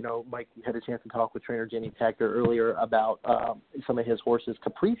 Mike had a chance to talk with trainer Jenny Takter earlier about some of his horses.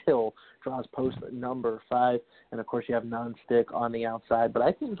 Caprice Hill draws post number 5, and of course you have Nonstick on the outside. But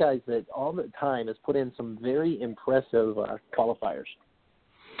I think, guys, that All the Time has put in some very impressive qualifiers.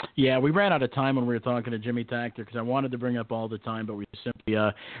 Yeah, we ran out of time when we were talking to Jimmy Takter because I wanted to bring up All the Time, but we simply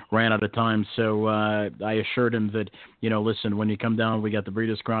ran out of time. So I assured him that, listen, when you come down, we got the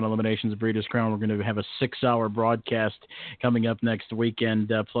Breeders' Crown eliminations, Breeders' Crown. We're going to have a 6-hour broadcast coming up next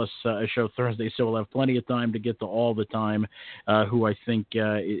weekend, plus a show Thursday. So we'll have plenty of time to get to All the Time, who I think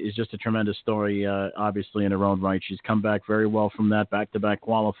is just a tremendous story, obviously, in her own right. She's come back very well from that, back-to-back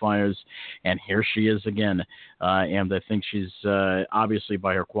qualifiers, and here she is again. And I think she's obviously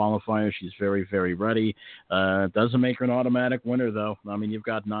by her qualifier, she's very, very ready. Doesn't make her an automatic winner, though. I mean, you've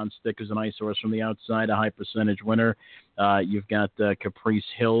got Nonstick, who's a nice horse from the outside, a high percentage winner. You've got Caprice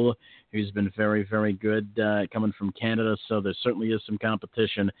Hill, who's been very, very good coming from Canada. So there certainly is some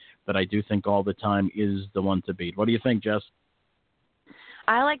competition, but I do think All the Time is the one to beat. What do you think, Jess?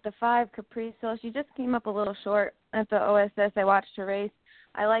 I like the 5, Caprice Hill. She just came up a little short at the OSS. I watched her race.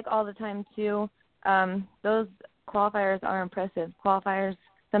 I like All the Time, too. Those qualifiers are impressive. Qualifiers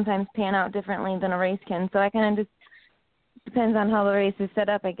sometimes pan out differently than a race can, so I kind of just depends on how the race is set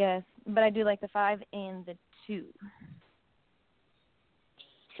up, I guess. But I do like the 5 and the 2.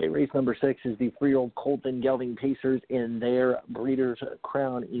 Okay, race number 6 is the 3-year-old Colton Gelding Pacers in their Breeders'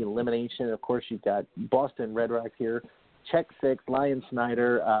 Crown elimination. Of course, you've got Boston Red Rocks here. Check 6, Lion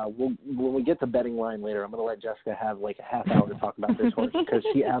Snyder. When we get to betting line later, I'm going to let Jessica have like a half hour to talk about this horse because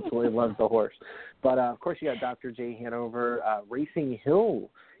she absolutely loves the horse. But, of course, you got Dr. J. Hanover. Racing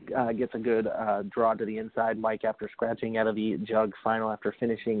Hill gets a good draw to the inside, Mike, after scratching out of the jug final after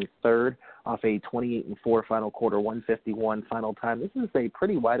finishing 3rd off a 28-4 final quarter, 151 final time. This is a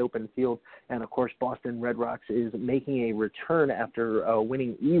pretty wide-open field. And, of course, Boston Red Rocks is making a return after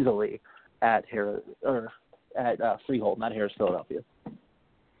winning easily at Freehold, not Harris, Philadelphia.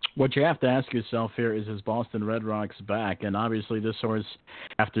 What you have to ask yourself here is Boston Red Rocks back? And obviously this horse,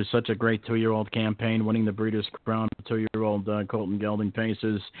 after such a great 2-year-old campaign, winning the Breeders' Crown, 2-year-old Colton Gelding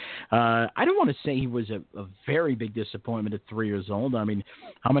Pacers, I don't want to say he was a very big disappointment at 3 years old. I mean,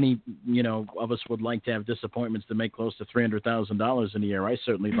 how many, of us would like to have disappointments to make close to $300,000 in a year? I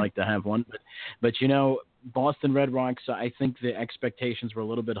certainly like to have one. But Boston Red Rocks, I think the expectations were a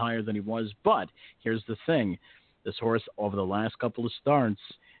little bit higher than he was. But here's the thing. This horse, over the last couple of starts,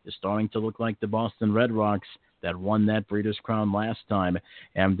 is starting to look like the Boston Red Rocks that won that Breeders' Crown last time.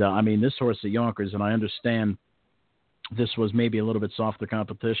 And, this horse at Yonkers, and I understand this was maybe a little bit softer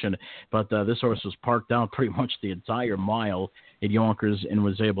competition, but this horse was parked out pretty much the entire mile. at Yonkers and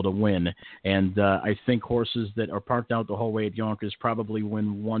was able to win. And I think horses that are parked out the whole way at Yonkers probably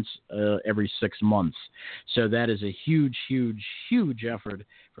win once every 6 months. So that is a huge, huge, huge effort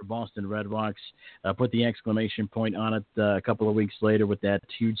for Boston Red Rocks. Put the exclamation point on it a couple of weeks later with that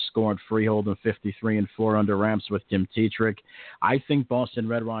huge score at Freehold and 53 and 4 under wraps with Tim Tetrick. I think Boston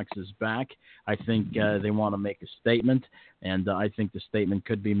Red Rocks is back. I think they want to make a statement, and I think the statement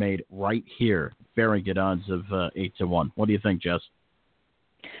could be made right here. Very good odds of 8-1. What do you think, Jess?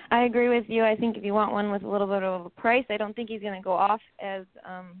 I agree with you. I think if you want one with a little bit of a price, I don't think he's going to go off as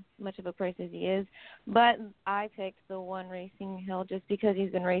much of a price as he is. But I picked the one Racing Hill just because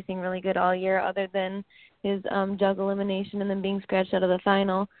he's been racing really good all year, other than his jug elimination and then being scratched out of the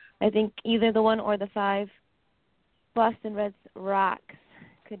final. I think either the 1 or the 5 Boston Red Rocks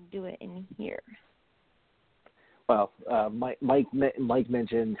could do it in here. Well, Mike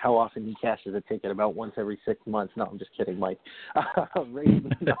mentioned how often he cashes a ticket, about once every 6 months. No, I'm just kidding, Mike. Race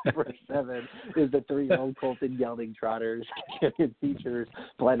number 7 is the 3-year-old Colton Gelding Trotters. It features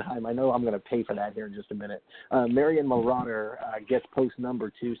Blenheim. I know I'm going to pay for that here in just a minute. Marion Marauder gets post number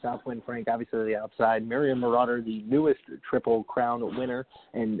 2. Southwind Frank, obviously to the outside. Marion Marauder, the newest Triple Crown winner,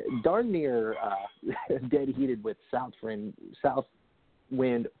 and darn near dead heated with Southwind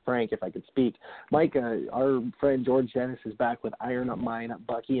Frank, if I could speak. Mike, our friend George Dennis is back with Iron Up Mine,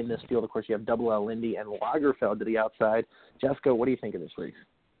 Bucky in this field. Of course, you have Double L Lindy and Lagerfeld to the outside. Jessica, what do you think of this race?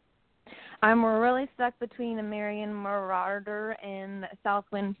 I'm really stuck between a Marion Marauder and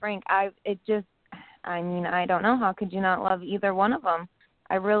Southwind Frank. I don't know. How could you not love either one of them?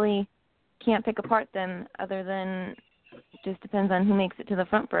 I really can't pick apart them, other than it just depends on who makes it to the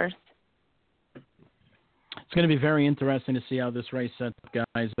front first. It's going to be very interesting to see how this race sets up, guys.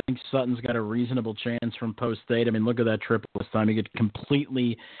 I think Sutton's got a reasonable chance from post-8. I mean, look at that triple this time. He could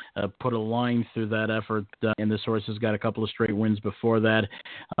completely put a line through that effort, and this horse has got a couple of straight wins before that.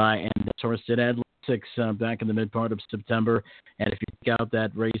 And this horse did add 6 back in the mid part of September. And if you take out that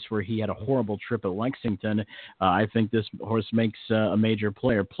race where he had a horrible trip at Lexington, I think this horse makes a major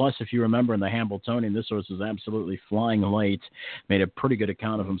player. Plus, if you remember in the Hambletonian, this horse was absolutely flying late, made a pretty good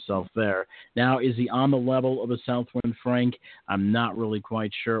account of himself there. Now, is he on the level of a Southwind Frank? I'm not really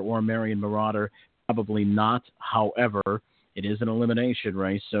quite sure. Or Marion Marauder? Probably not. However, it is an elimination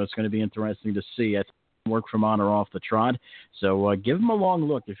race, so it's going to be interesting to see. I work from on or off the trot. So give them a long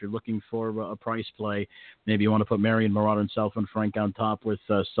look if you're looking for a price play. Maybe you want to put Marion Marauder and Southwind Frank on top with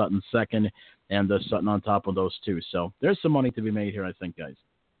Sutton second and Sutton on top of those two. So there's some money to be made here, I think, guys.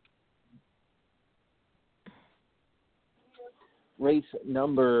 Race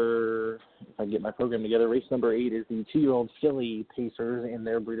number, if I get my program together, race number 8 is the 2-year-old Philly Pacers in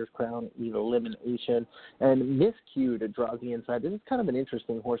their Breeders' Crown elimination. And Miss Q draws the inside. This is kind of an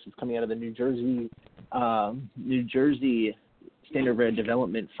interesting horse that's coming out of the New Jersey Standardbred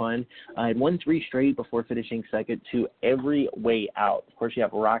Development Fund. Had won 3 straight before finishing second to Every Way Out. Of course, you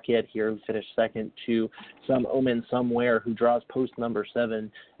have Rocket here who finished second to Some Omen Somewhere, who draws post number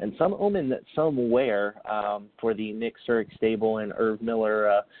 7, and Some Omen Somewhere for the Nick Zurich stable and Irv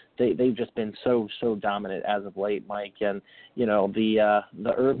Miller. They've just been so dominant as of late, Mike. And you know the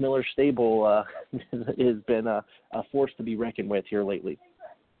Irv Miller stable has been a force to be reckoned with here lately.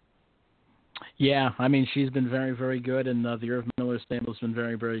 Yeah, I mean, she's been very, very good, and the Irv Miller stable's been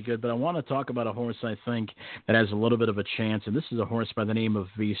very, very good. But I want to talk about a horse I think that has a little bit of a chance, and this is a horse by the name of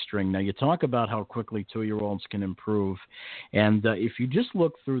V-String. Now, you talk about how quickly 2-year-olds can improve, and if you just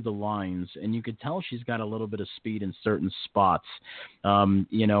look through the lines, and you could tell she's got a little bit of speed in certain spots,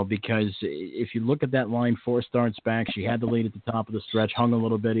 because if you look at that line 4 starts back, she had the lead at the top of the stretch, hung a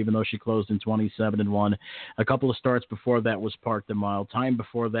little bit, even though she closed in 27-1. A couple of starts before that was parked a mile. Time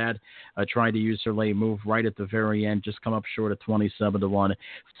before that, tried to use her late move right at the very end, just come up short of 27-1.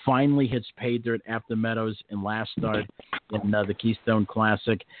 Finally hits pay dirt after Meadows in last start in the Keystone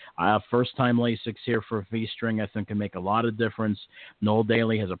Classic. First time Lasix here for V-String, I think can make a lot of difference. Noel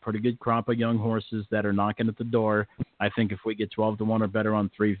Daly has a pretty good crop of young horses that are knocking at the door. I think if we get 12-1 or better on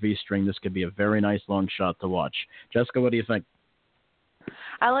 3 V-String, this could be a very nice long shot to watch. Jessica, what do you think?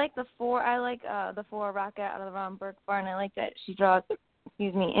 I like the 4. I like the 4 Rocket out of the Ron Burke barn. I like that she draws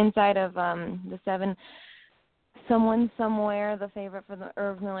inside of the 7, Someone Somewhere, the favorite for the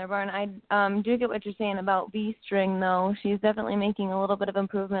Irv Miller barn. I do get what you're saying about V-String, though. She's definitely making a little bit of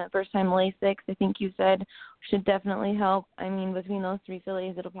improvement. First time Lasix, I think you said, should definitely help. I mean, between those 3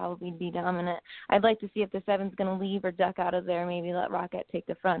 fillies, it'll probably be dominant. I'd like to see if the 7's going to leave or duck out of there, maybe let Rocket take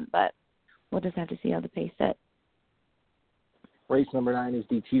the front, but we'll just have to see how the pace sets. Race number 9 is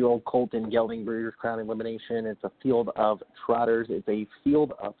the 2-year-old Colton Gelding Breeders' Crown elimination. It's a field of trotters. It's a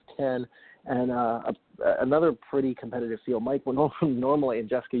field of 10. And a another pretty competitive field. Mike, normally, and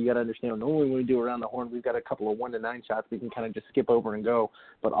Jessica, you got to understand, normally when we do Around the Horn, we've got a couple of 1 to 9 shots we can kind of just skip over and go.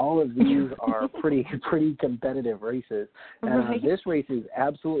 But all of these are pretty competitive races. And this race is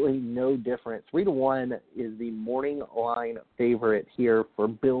absolutely no different. 3-1 is the morning line favorite here for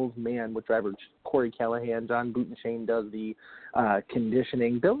Bill's Man with driver Corey Callahan. John Boutenshane does the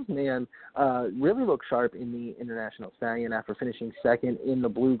conditioning. Bill's Man really looked sharp in the International Stallion after finishing second in the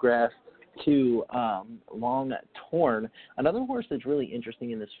Bluegrass to Long Torn. Another horse that's really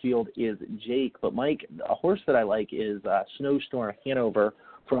interesting in this field is Jake. But, Mike, a horse that I like is Snowstorm Hanover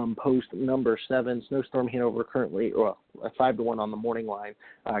from post number 7. Snowstorm Hanover currently, 5-1 on the morning line,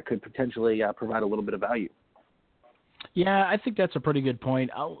 could potentially provide a little bit of value. Yeah, I think that's a pretty good point.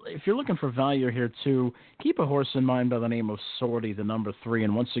 If you're looking for value here, too, keep a horse in mind by the name of Sortie, the number 3.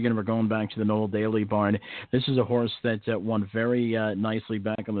 And once again, we're going back to the Noel Daly barn. This is a horse that won very nicely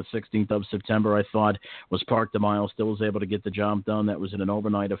back on the 16th of September, I thought, was parked a mile, still was able to get the job done. That was in an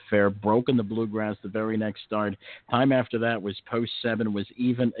overnight affair, broke in the Bluegrass the very next start. Time after that was post 7, was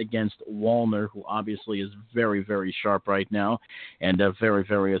even against Wallner, who obviously is very, very sharp right now and very,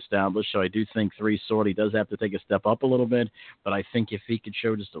 very established. So I do think 3 Sortie does have to take a step up a little bit, but I think if he could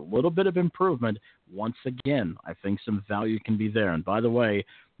show just a little bit of improvement, once again, I think some value can be there. And by the way,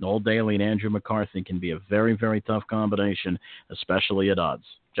 Noel Daly and Andrew McCarthy can be a very, very tough combination, especially at odds.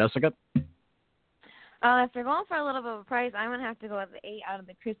 Jessica? If you're going for a little bit of a price, I'm going to have to go with the 8 out of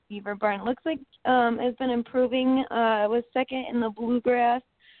the Chris Beaver barn. It looks like it's been improving. It was second in the Bluegrass.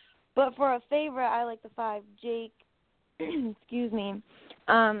 But for a favorite, I like the 5, Jake. Excuse me.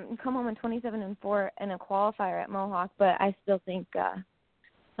 Come home in 27-4 in a qualifier at Mohawk, but I still think I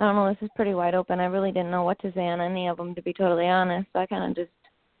don't know. This is pretty wide open. I really didn't know what to say on any of them, to be totally honest. So I kind of just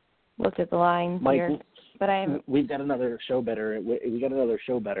looked at the lines Mike, here. But we've got another show better. We got another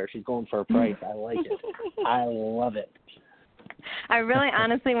show better. She's going for a price. I like it. I love it. I really,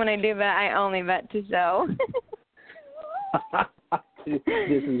 honestly, when I do bet, I only bet to show.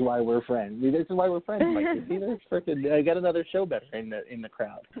 This is why we're friends. This is why we're friends, Mike. You see, there's freaking. I got another show better in the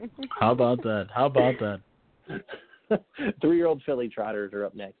crowd. How about that? 3-year-old filly trotters are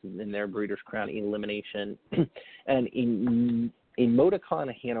up next in their Breeders' Crown elimination, and in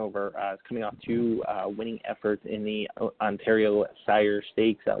Moticon Hanover is coming off 2 winning efforts in the Ontario Sire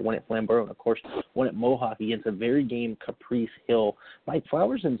Stakes. One at Flamborough and, of course, one at Mohawk against a very game Caprice Hill. Mike,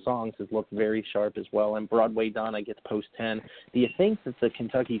 Flowers and Songs has looked very sharp as well, and Broadway Donna gets post 10. Do you think that the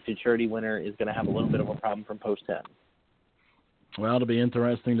Kentucky Futurity winner is going to have a little bit of a problem from post 10? Well, it'll be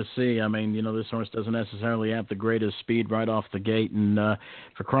interesting to see. I mean, this horse doesn't necessarily have the greatest speed right off the gate. And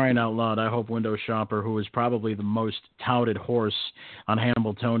for crying out loud, I hope Window Shopper, who is probably the most touted horse on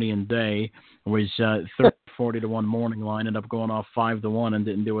Hambletonian Day, was 40-1 morning line, ended up going off 5-1 and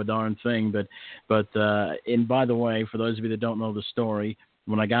didn't do a darn thing. But and by the way, for those of you that don't know the story,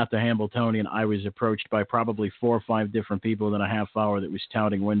 when I got to Hambletonian, I was approached by probably 4 or 5 different people within a half hour that was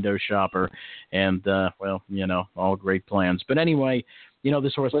touting Window Shopper, and, all great plans. But anyway,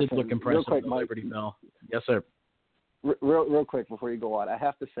 this horse did look impressive. Real quick, Liberty Bell. Yes, sir. Real quick before you go on, I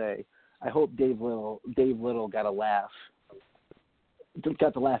have to say, I hope Dave Little got a laugh.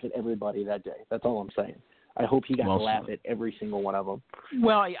 Got to laugh at everybody that day. That's all I'm saying. I hope he got to laugh at every single one of them.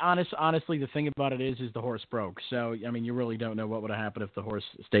 Well, honestly, the thing about it is the horse broke. So, I mean, you really don't know what would have happened if the horse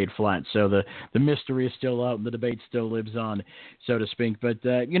stayed flat. So the mystery is still out and the debate still lives on, so to speak. But,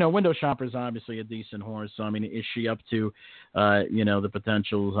 Window Shopper is obviously a decent horse. So, I mean, is she up to, the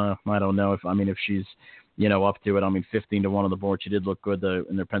potential? I don't know if she's, up to it. I mean, 15-1 on the board. She did look good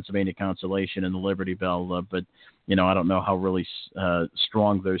in their Pennsylvania Consolation and the Liberty Bell, but I don't know how really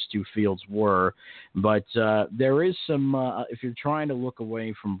strong those 2 fields were. But there is some. If you're trying to look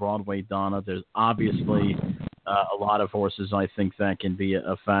away from Broadway Donna, there's obviously a lot of horses I think that can be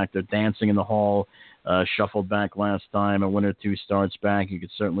a factor. Dancing in the Hall shuffled back last time. A winner 2 starts back. You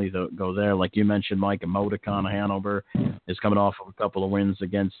could certainly go there. Like you mentioned, Mike, Emoticon Hanover is coming off of a couple of wins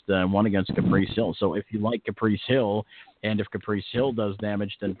against one against Caprice Hill. So if you like Caprice Hill, and if Caprice Hill does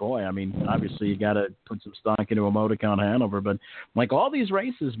damage, then boy, I mean, obviously you got to put some stock into Emoticon Hanover. But like all these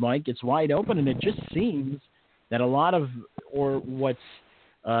races, Mike, it's wide open, and it just seems that a lot of what's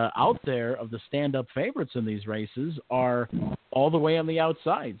out there of the stand-up favorites in these races are all the way on the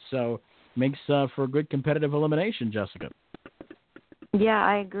outside. So makes for a good competitive elimination, Jessica. Yeah,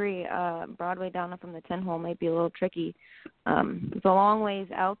 I agree. Broadway Donna from the 10 hole might be a little tricky. It's a long ways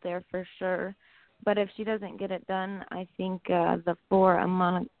out there for sure. But if she doesn't get it done, I think the 4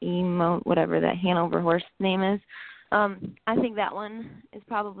 whatever that Hanover horse name is, I think that one is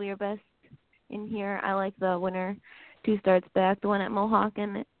probably your best in here. I like the winner 2 starts back, the one at Mohawk,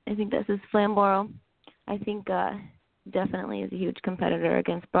 and I think this is Flamborough. I think definitely is a huge competitor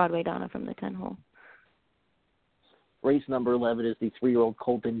against Broadway Donna from the 10-hole. Race number 11 is the 3-year-old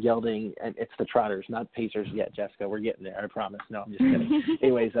Colton Gelding, and it's the Trotters, not Pacers yet, Jessica. We're getting there, I promise. No, I'm just kidding.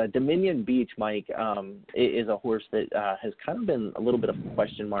 Anyways, Dominion Beach, Mike, is a horse that has kind of been a little bit of a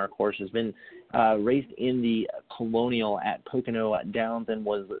question mark horse. Has been raced in the Colonial at Pocono Downs and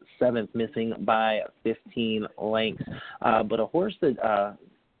was 7th, missing by 15 lengths. But a horse that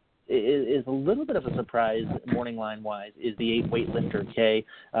is a little bit of a surprise morning line wise is the 8 weightlifter K.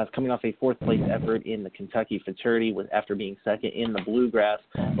 Coming off a 4th place effort in the Kentucky Futurity after being 2nd in the Bluegrass.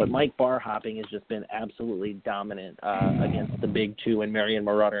 But Mike bar hopping has just been absolutely dominant against the big two and Marion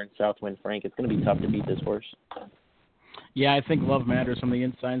Marauder and Southwind Frank. It's going to be tough to beat this horse. Yeah, I think Love Matters from the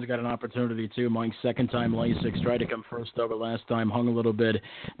inside's got an opportunity too. Mike's second time Lasix, tried to come first over last time, hung a little bit.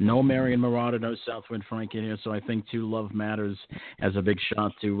 No Marion Marauder, no Southwind Frank in here, so I think too Love Matters has a big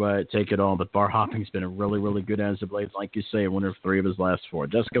shot to take it all. But bar hopping's been a really, really good as of late, like you say, a winner of 3 of his last 4.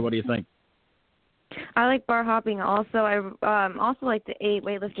 Jessica, what do you think? I like bar hopping also. I also like the 8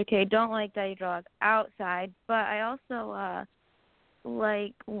 weightlifter K. Don't like that he draws outside, but I also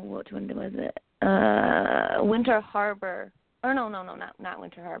like, which one was it? Winter Harbor. Or no, not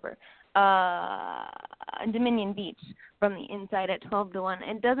Winter Harbor. Dominion Beach from the inside at 12-1.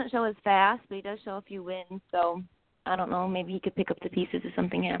 It doesn't show as fast, but he does show a few wins. So I don't know. Maybe he could pick up the pieces if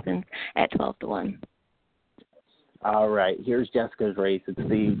something happens at 12-1. All right, here's Jessica's race. It's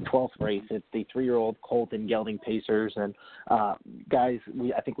the 12th race. It's the 3-year-old Colton Gelding Pacers. And, guys,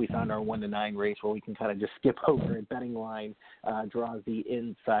 I think we found our 1-9 race where we can kind of just skip over it. Betting line draws the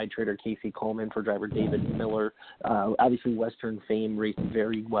inside trader Casey Coleman for driver David Miller. Obviously, Western Fame raced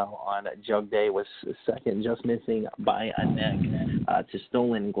very well on Jug Day, was 2nd, just missing by a neck to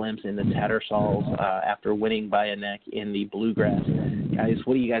Stolen Glimpse in the Tattersalls after winning by a neck in the Bluegrass. Guys,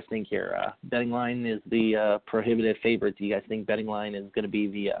 what do you guys think here? Betting line is the prohibitive favorite. Do you guys think betting line is going to be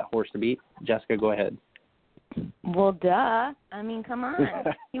the horse to beat? Jessica, go ahead. Well, duh. I mean, come on.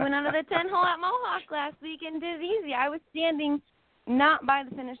 He went out of the 10-hole at Mohawk last week and did it easy. I was standing not by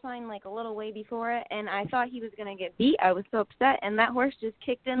the finish line, like a little way before it, and I thought he was going to get beat. I was so upset, and that horse just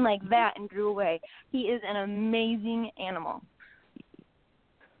kicked in like that and drew away. He is an amazing animal.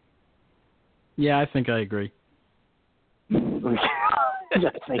 Yeah, I think I agree.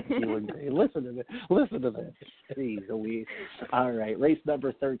 I think you agree. Listen to this. Jeez Louise. All right, race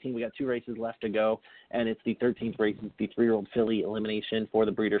number 13. We got 2 races left to go, and it's the 13th race. It's the 3-year-old filly elimination for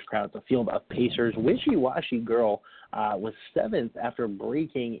the Breeders' Crown. It's a field of Pacers. Wishy Washy Girl was 7th after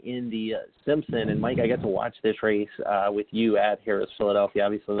breaking in the Simpson. And Mike, I got to watch this race with you at Harris, Philadelphia.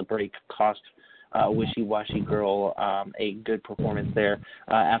 Obviously, the break cost Wishy Washy Girl a good performance there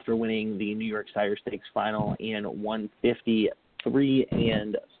after winning the New York Sire Stakes final in 153-3.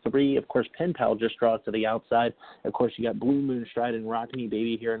 Of course, Pen Pal just draws to the outside. Of course, you got Blue Moon Stride and Rock Me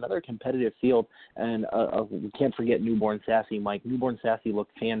Baby here. Another competitive field, and we can't forget Newborn Sassy, Mike. Newborn Sassy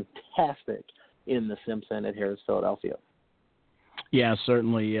looked fantastic in the Simpson at Harris, Philadelphia. Yeah,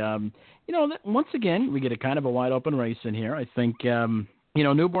 certainly. Once again, we get a kind of a wide open race in here. I think,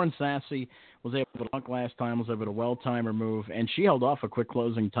 Newborn Sassy was able to dunk last time, was able to well-timer move, and she held off a quick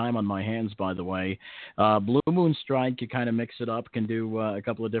closing time on my hands, by the way. Blue Moon Strike, you kind of mix it up, can do a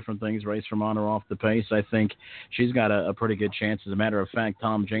couple of different things, race from on or off the pace. I think she's got a pretty good chance. As a matter of fact,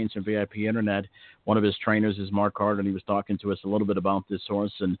 Tom James from VIP Internet, one of his trainers is Mark Carter, and he was talking to us a little bit about this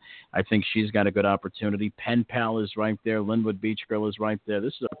horse, and I think she's got a good opportunity. Pen Pal is right there. Linwood Beach Girl is right there.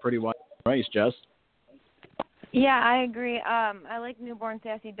 This is a pretty wide race, Jess. Yeah, I agree. I like Newborn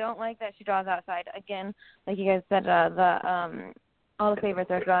Sassy. Don't like that she draws outside. Again, like you guys said, all the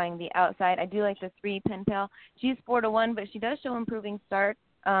favorites are drawing the outside. I do like the 3 Pen Pal. She's 4-1, but she does show improving start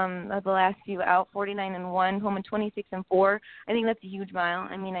of the last few out, 49-1, home in 26-4. I think that's a huge mile.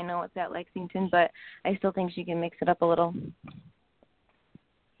 I mean, I know it's at Lexington, but I still think she can mix it up a little.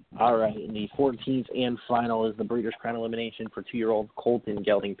 All right, and the 14th and final is the Breeders' Crown elimination for 2-year-old Colton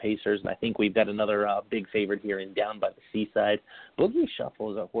Gelding Pacers, and I think we've got another big favorite here in Down by the Seaside. Boogie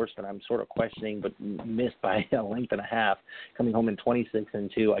Shuffle is a horse that I'm sort of questioning, but missed by a length and a half, coming home in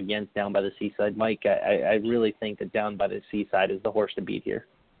 26-2 against Down by the Seaside. Mike, I really think that Down by the Seaside is the horse to beat here.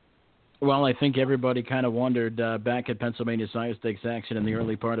 Well, I think everybody kind of wondered back at Pennsylvania Sire Stakes action in the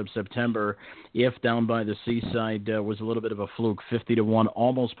early part of September if Down by the Seaside was a little bit of a fluke. 50-1,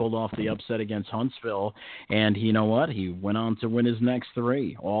 almost pulled off the upset against Huntsville. And you know what? He went on to win his next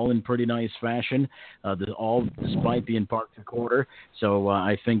 3, all in pretty nice fashion, all despite being parked a quarter. So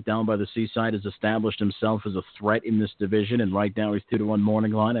I think Down by the Seaside has established himself as a threat in this division. And right now he's 2-1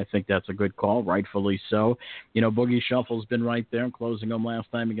 morning line. I think that's a good call, rightfully so. Boogie Shuffle's been right there, closing home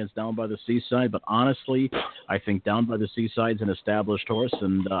last time against Down by the the seaside. But honestly, I think down by the seaside's an established horse,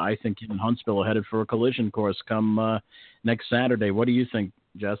 and I think in Huntsville are headed for a collision course come next Saturday. What do you think,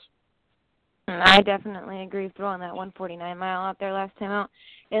 Jess? I definitely agree. Throwing that 149 mile out there last time out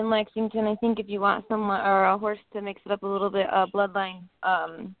in Lexington. I think if you want someone or a horse to mix it up a little bit, Bloodline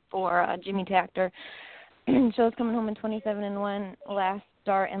for Jimmy Takter. Show's coming home in 27-1 last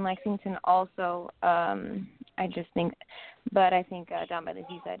start in Lexington. Also, I think down by the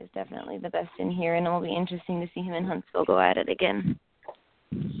seaside is definitely the best in here, and it will be interesting to see him in Huntsville go at it again.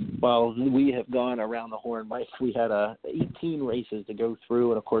 Well, we have gone around the horn, Mike. We had 18 races to go through,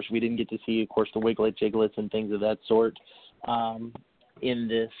 and, of course, we didn't get to see, of course, the Wiglet, Jiglets, and things of that sort in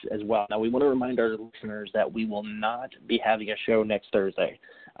this as well. Now, we want to remind our listeners that we will not be having a show next Thursday.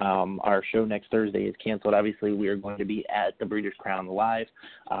 Our show next Thursday is canceled. Obviously, we are going to be at the Breeders' Crown Live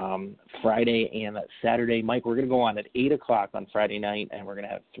Friday and Saturday. Mike, we're going to go on at 8 o'clock on Friday night, and we're going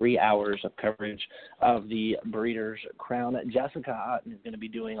to have 3 hours of coverage of the Breeders' Crown. Jessica Otten is going to be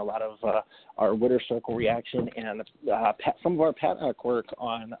doing a lot of our Winter Circle reaction and some of our paddock work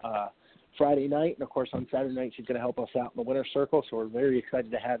on Friday night, and of course on Saturday night she's going to help us out in the Winter Circle. So we're very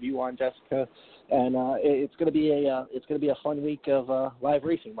excited to have you on, Jessica, and it's going to be a fun week of live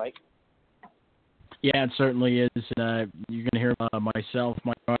racing, Mike. Yeah, it certainly is. You're going to hear myself,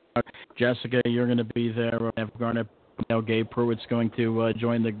 Jessica. You're going to be there. Garnet, Gabe Prewitt's going to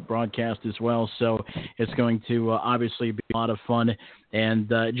join the broadcast as well. So it's going to obviously be a lot of fun. And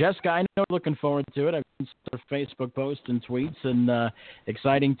Jessica, I know you're looking forward to it. I've seen some Facebook posts and tweets, and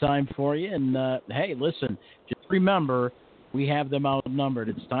exciting time for you. And hey, listen, just remember, we have them outnumbered.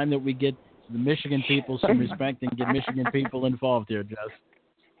 It's time that we get the Michigan people some respect and get Michigan people involved here, Jess.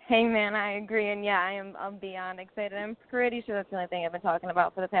 Hey, man, I agree. And, yeah, I'm beyond excited. I'm pretty sure that's the only thing I've been talking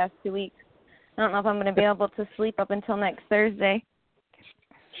about for the past 2 weeks. I don't know if I'm going to be able to sleep up until next Thursday.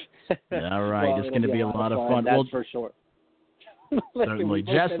 All right, well, it's going to be a lot of fun. That's for sure. Certainly,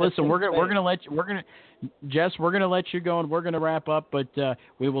 Jess. Listen, we're gonna let you go, and we're gonna wrap up. But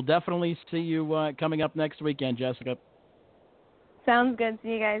we will definitely see you coming up next weekend, Jessica. Sounds good. See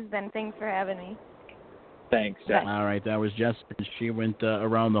you guys then. Thanks for having me. Thanks, Jess. All right, that was Jessica. She went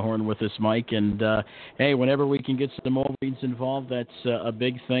around the horn with us, Mike. And hey, whenever we can get some more breeds involved, that's a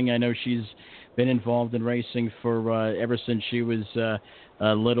big thing. I know she's been involved in racing for ever since she was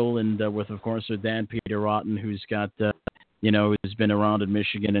little, and with, of course, her dad, Peter Otten, who's got who's been around in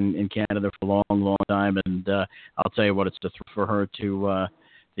Michigan and Canada for a long, long time. And I'll tell you what, it's a thrill for her to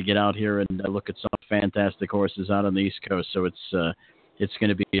get out here and look at some fantastic horses out on the East Coast. So it's going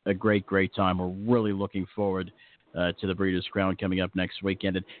to be a great, great time. We're really looking forward to the Breeders' Crown coming up next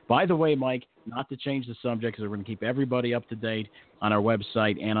weekend. And by the way, Mike, not to change the subject, because we're going to keep everybody up to date on our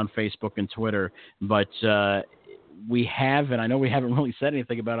website and on Facebook and Twitter, but we have, and I know we haven't really said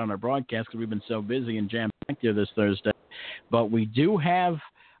anything about it on our broadcast because we've been so busy and jam-packed here this Thursday, but we do have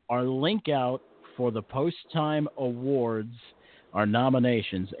our link out for the Post-Time Awards, our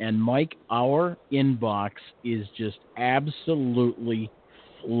nominations. And, Mike, our inbox is just absolutely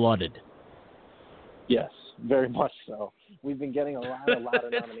flooded. Yes, very much so. We've been getting a lot of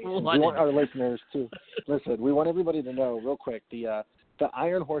nominations. We want our listeners to listen. We want everybody to know real quick the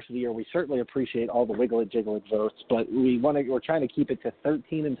Iron Horse of the Year. We certainly appreciate all the Wiglet Jiglet votes, but we're trying to keep it to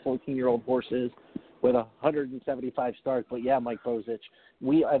 13 and 14-year-old horses with 175 starts. But yeah, Mike Bozich,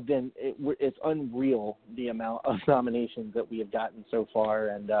 it's unreal the amount of nominations that we have gotten so far,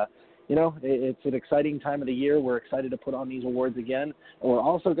 and it's an exciting time of the year. We're excited to put on these awards again. And we're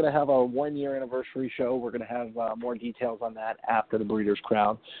also going to have our 1-year anniversary show. We're going to have more details on that after the Breeders'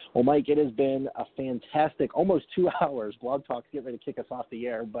 Crown. Well, Mike, it has been a fantastic almost 2 hours. Blog Talk's getting ready to kick us off the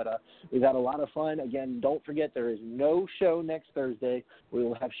air, but we've had a lot of fun. Again, don't forget there is no show next Thursday. We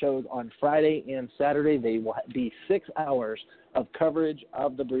will have shows on Friday and Saturday. They will be 6 hours of coverage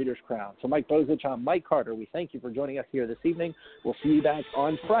of the Breeders' Crown. So Mike Bozich, I'm Mike Carter. We thank you for joining us here this evening. We'll see you back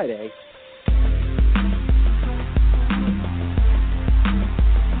on Friday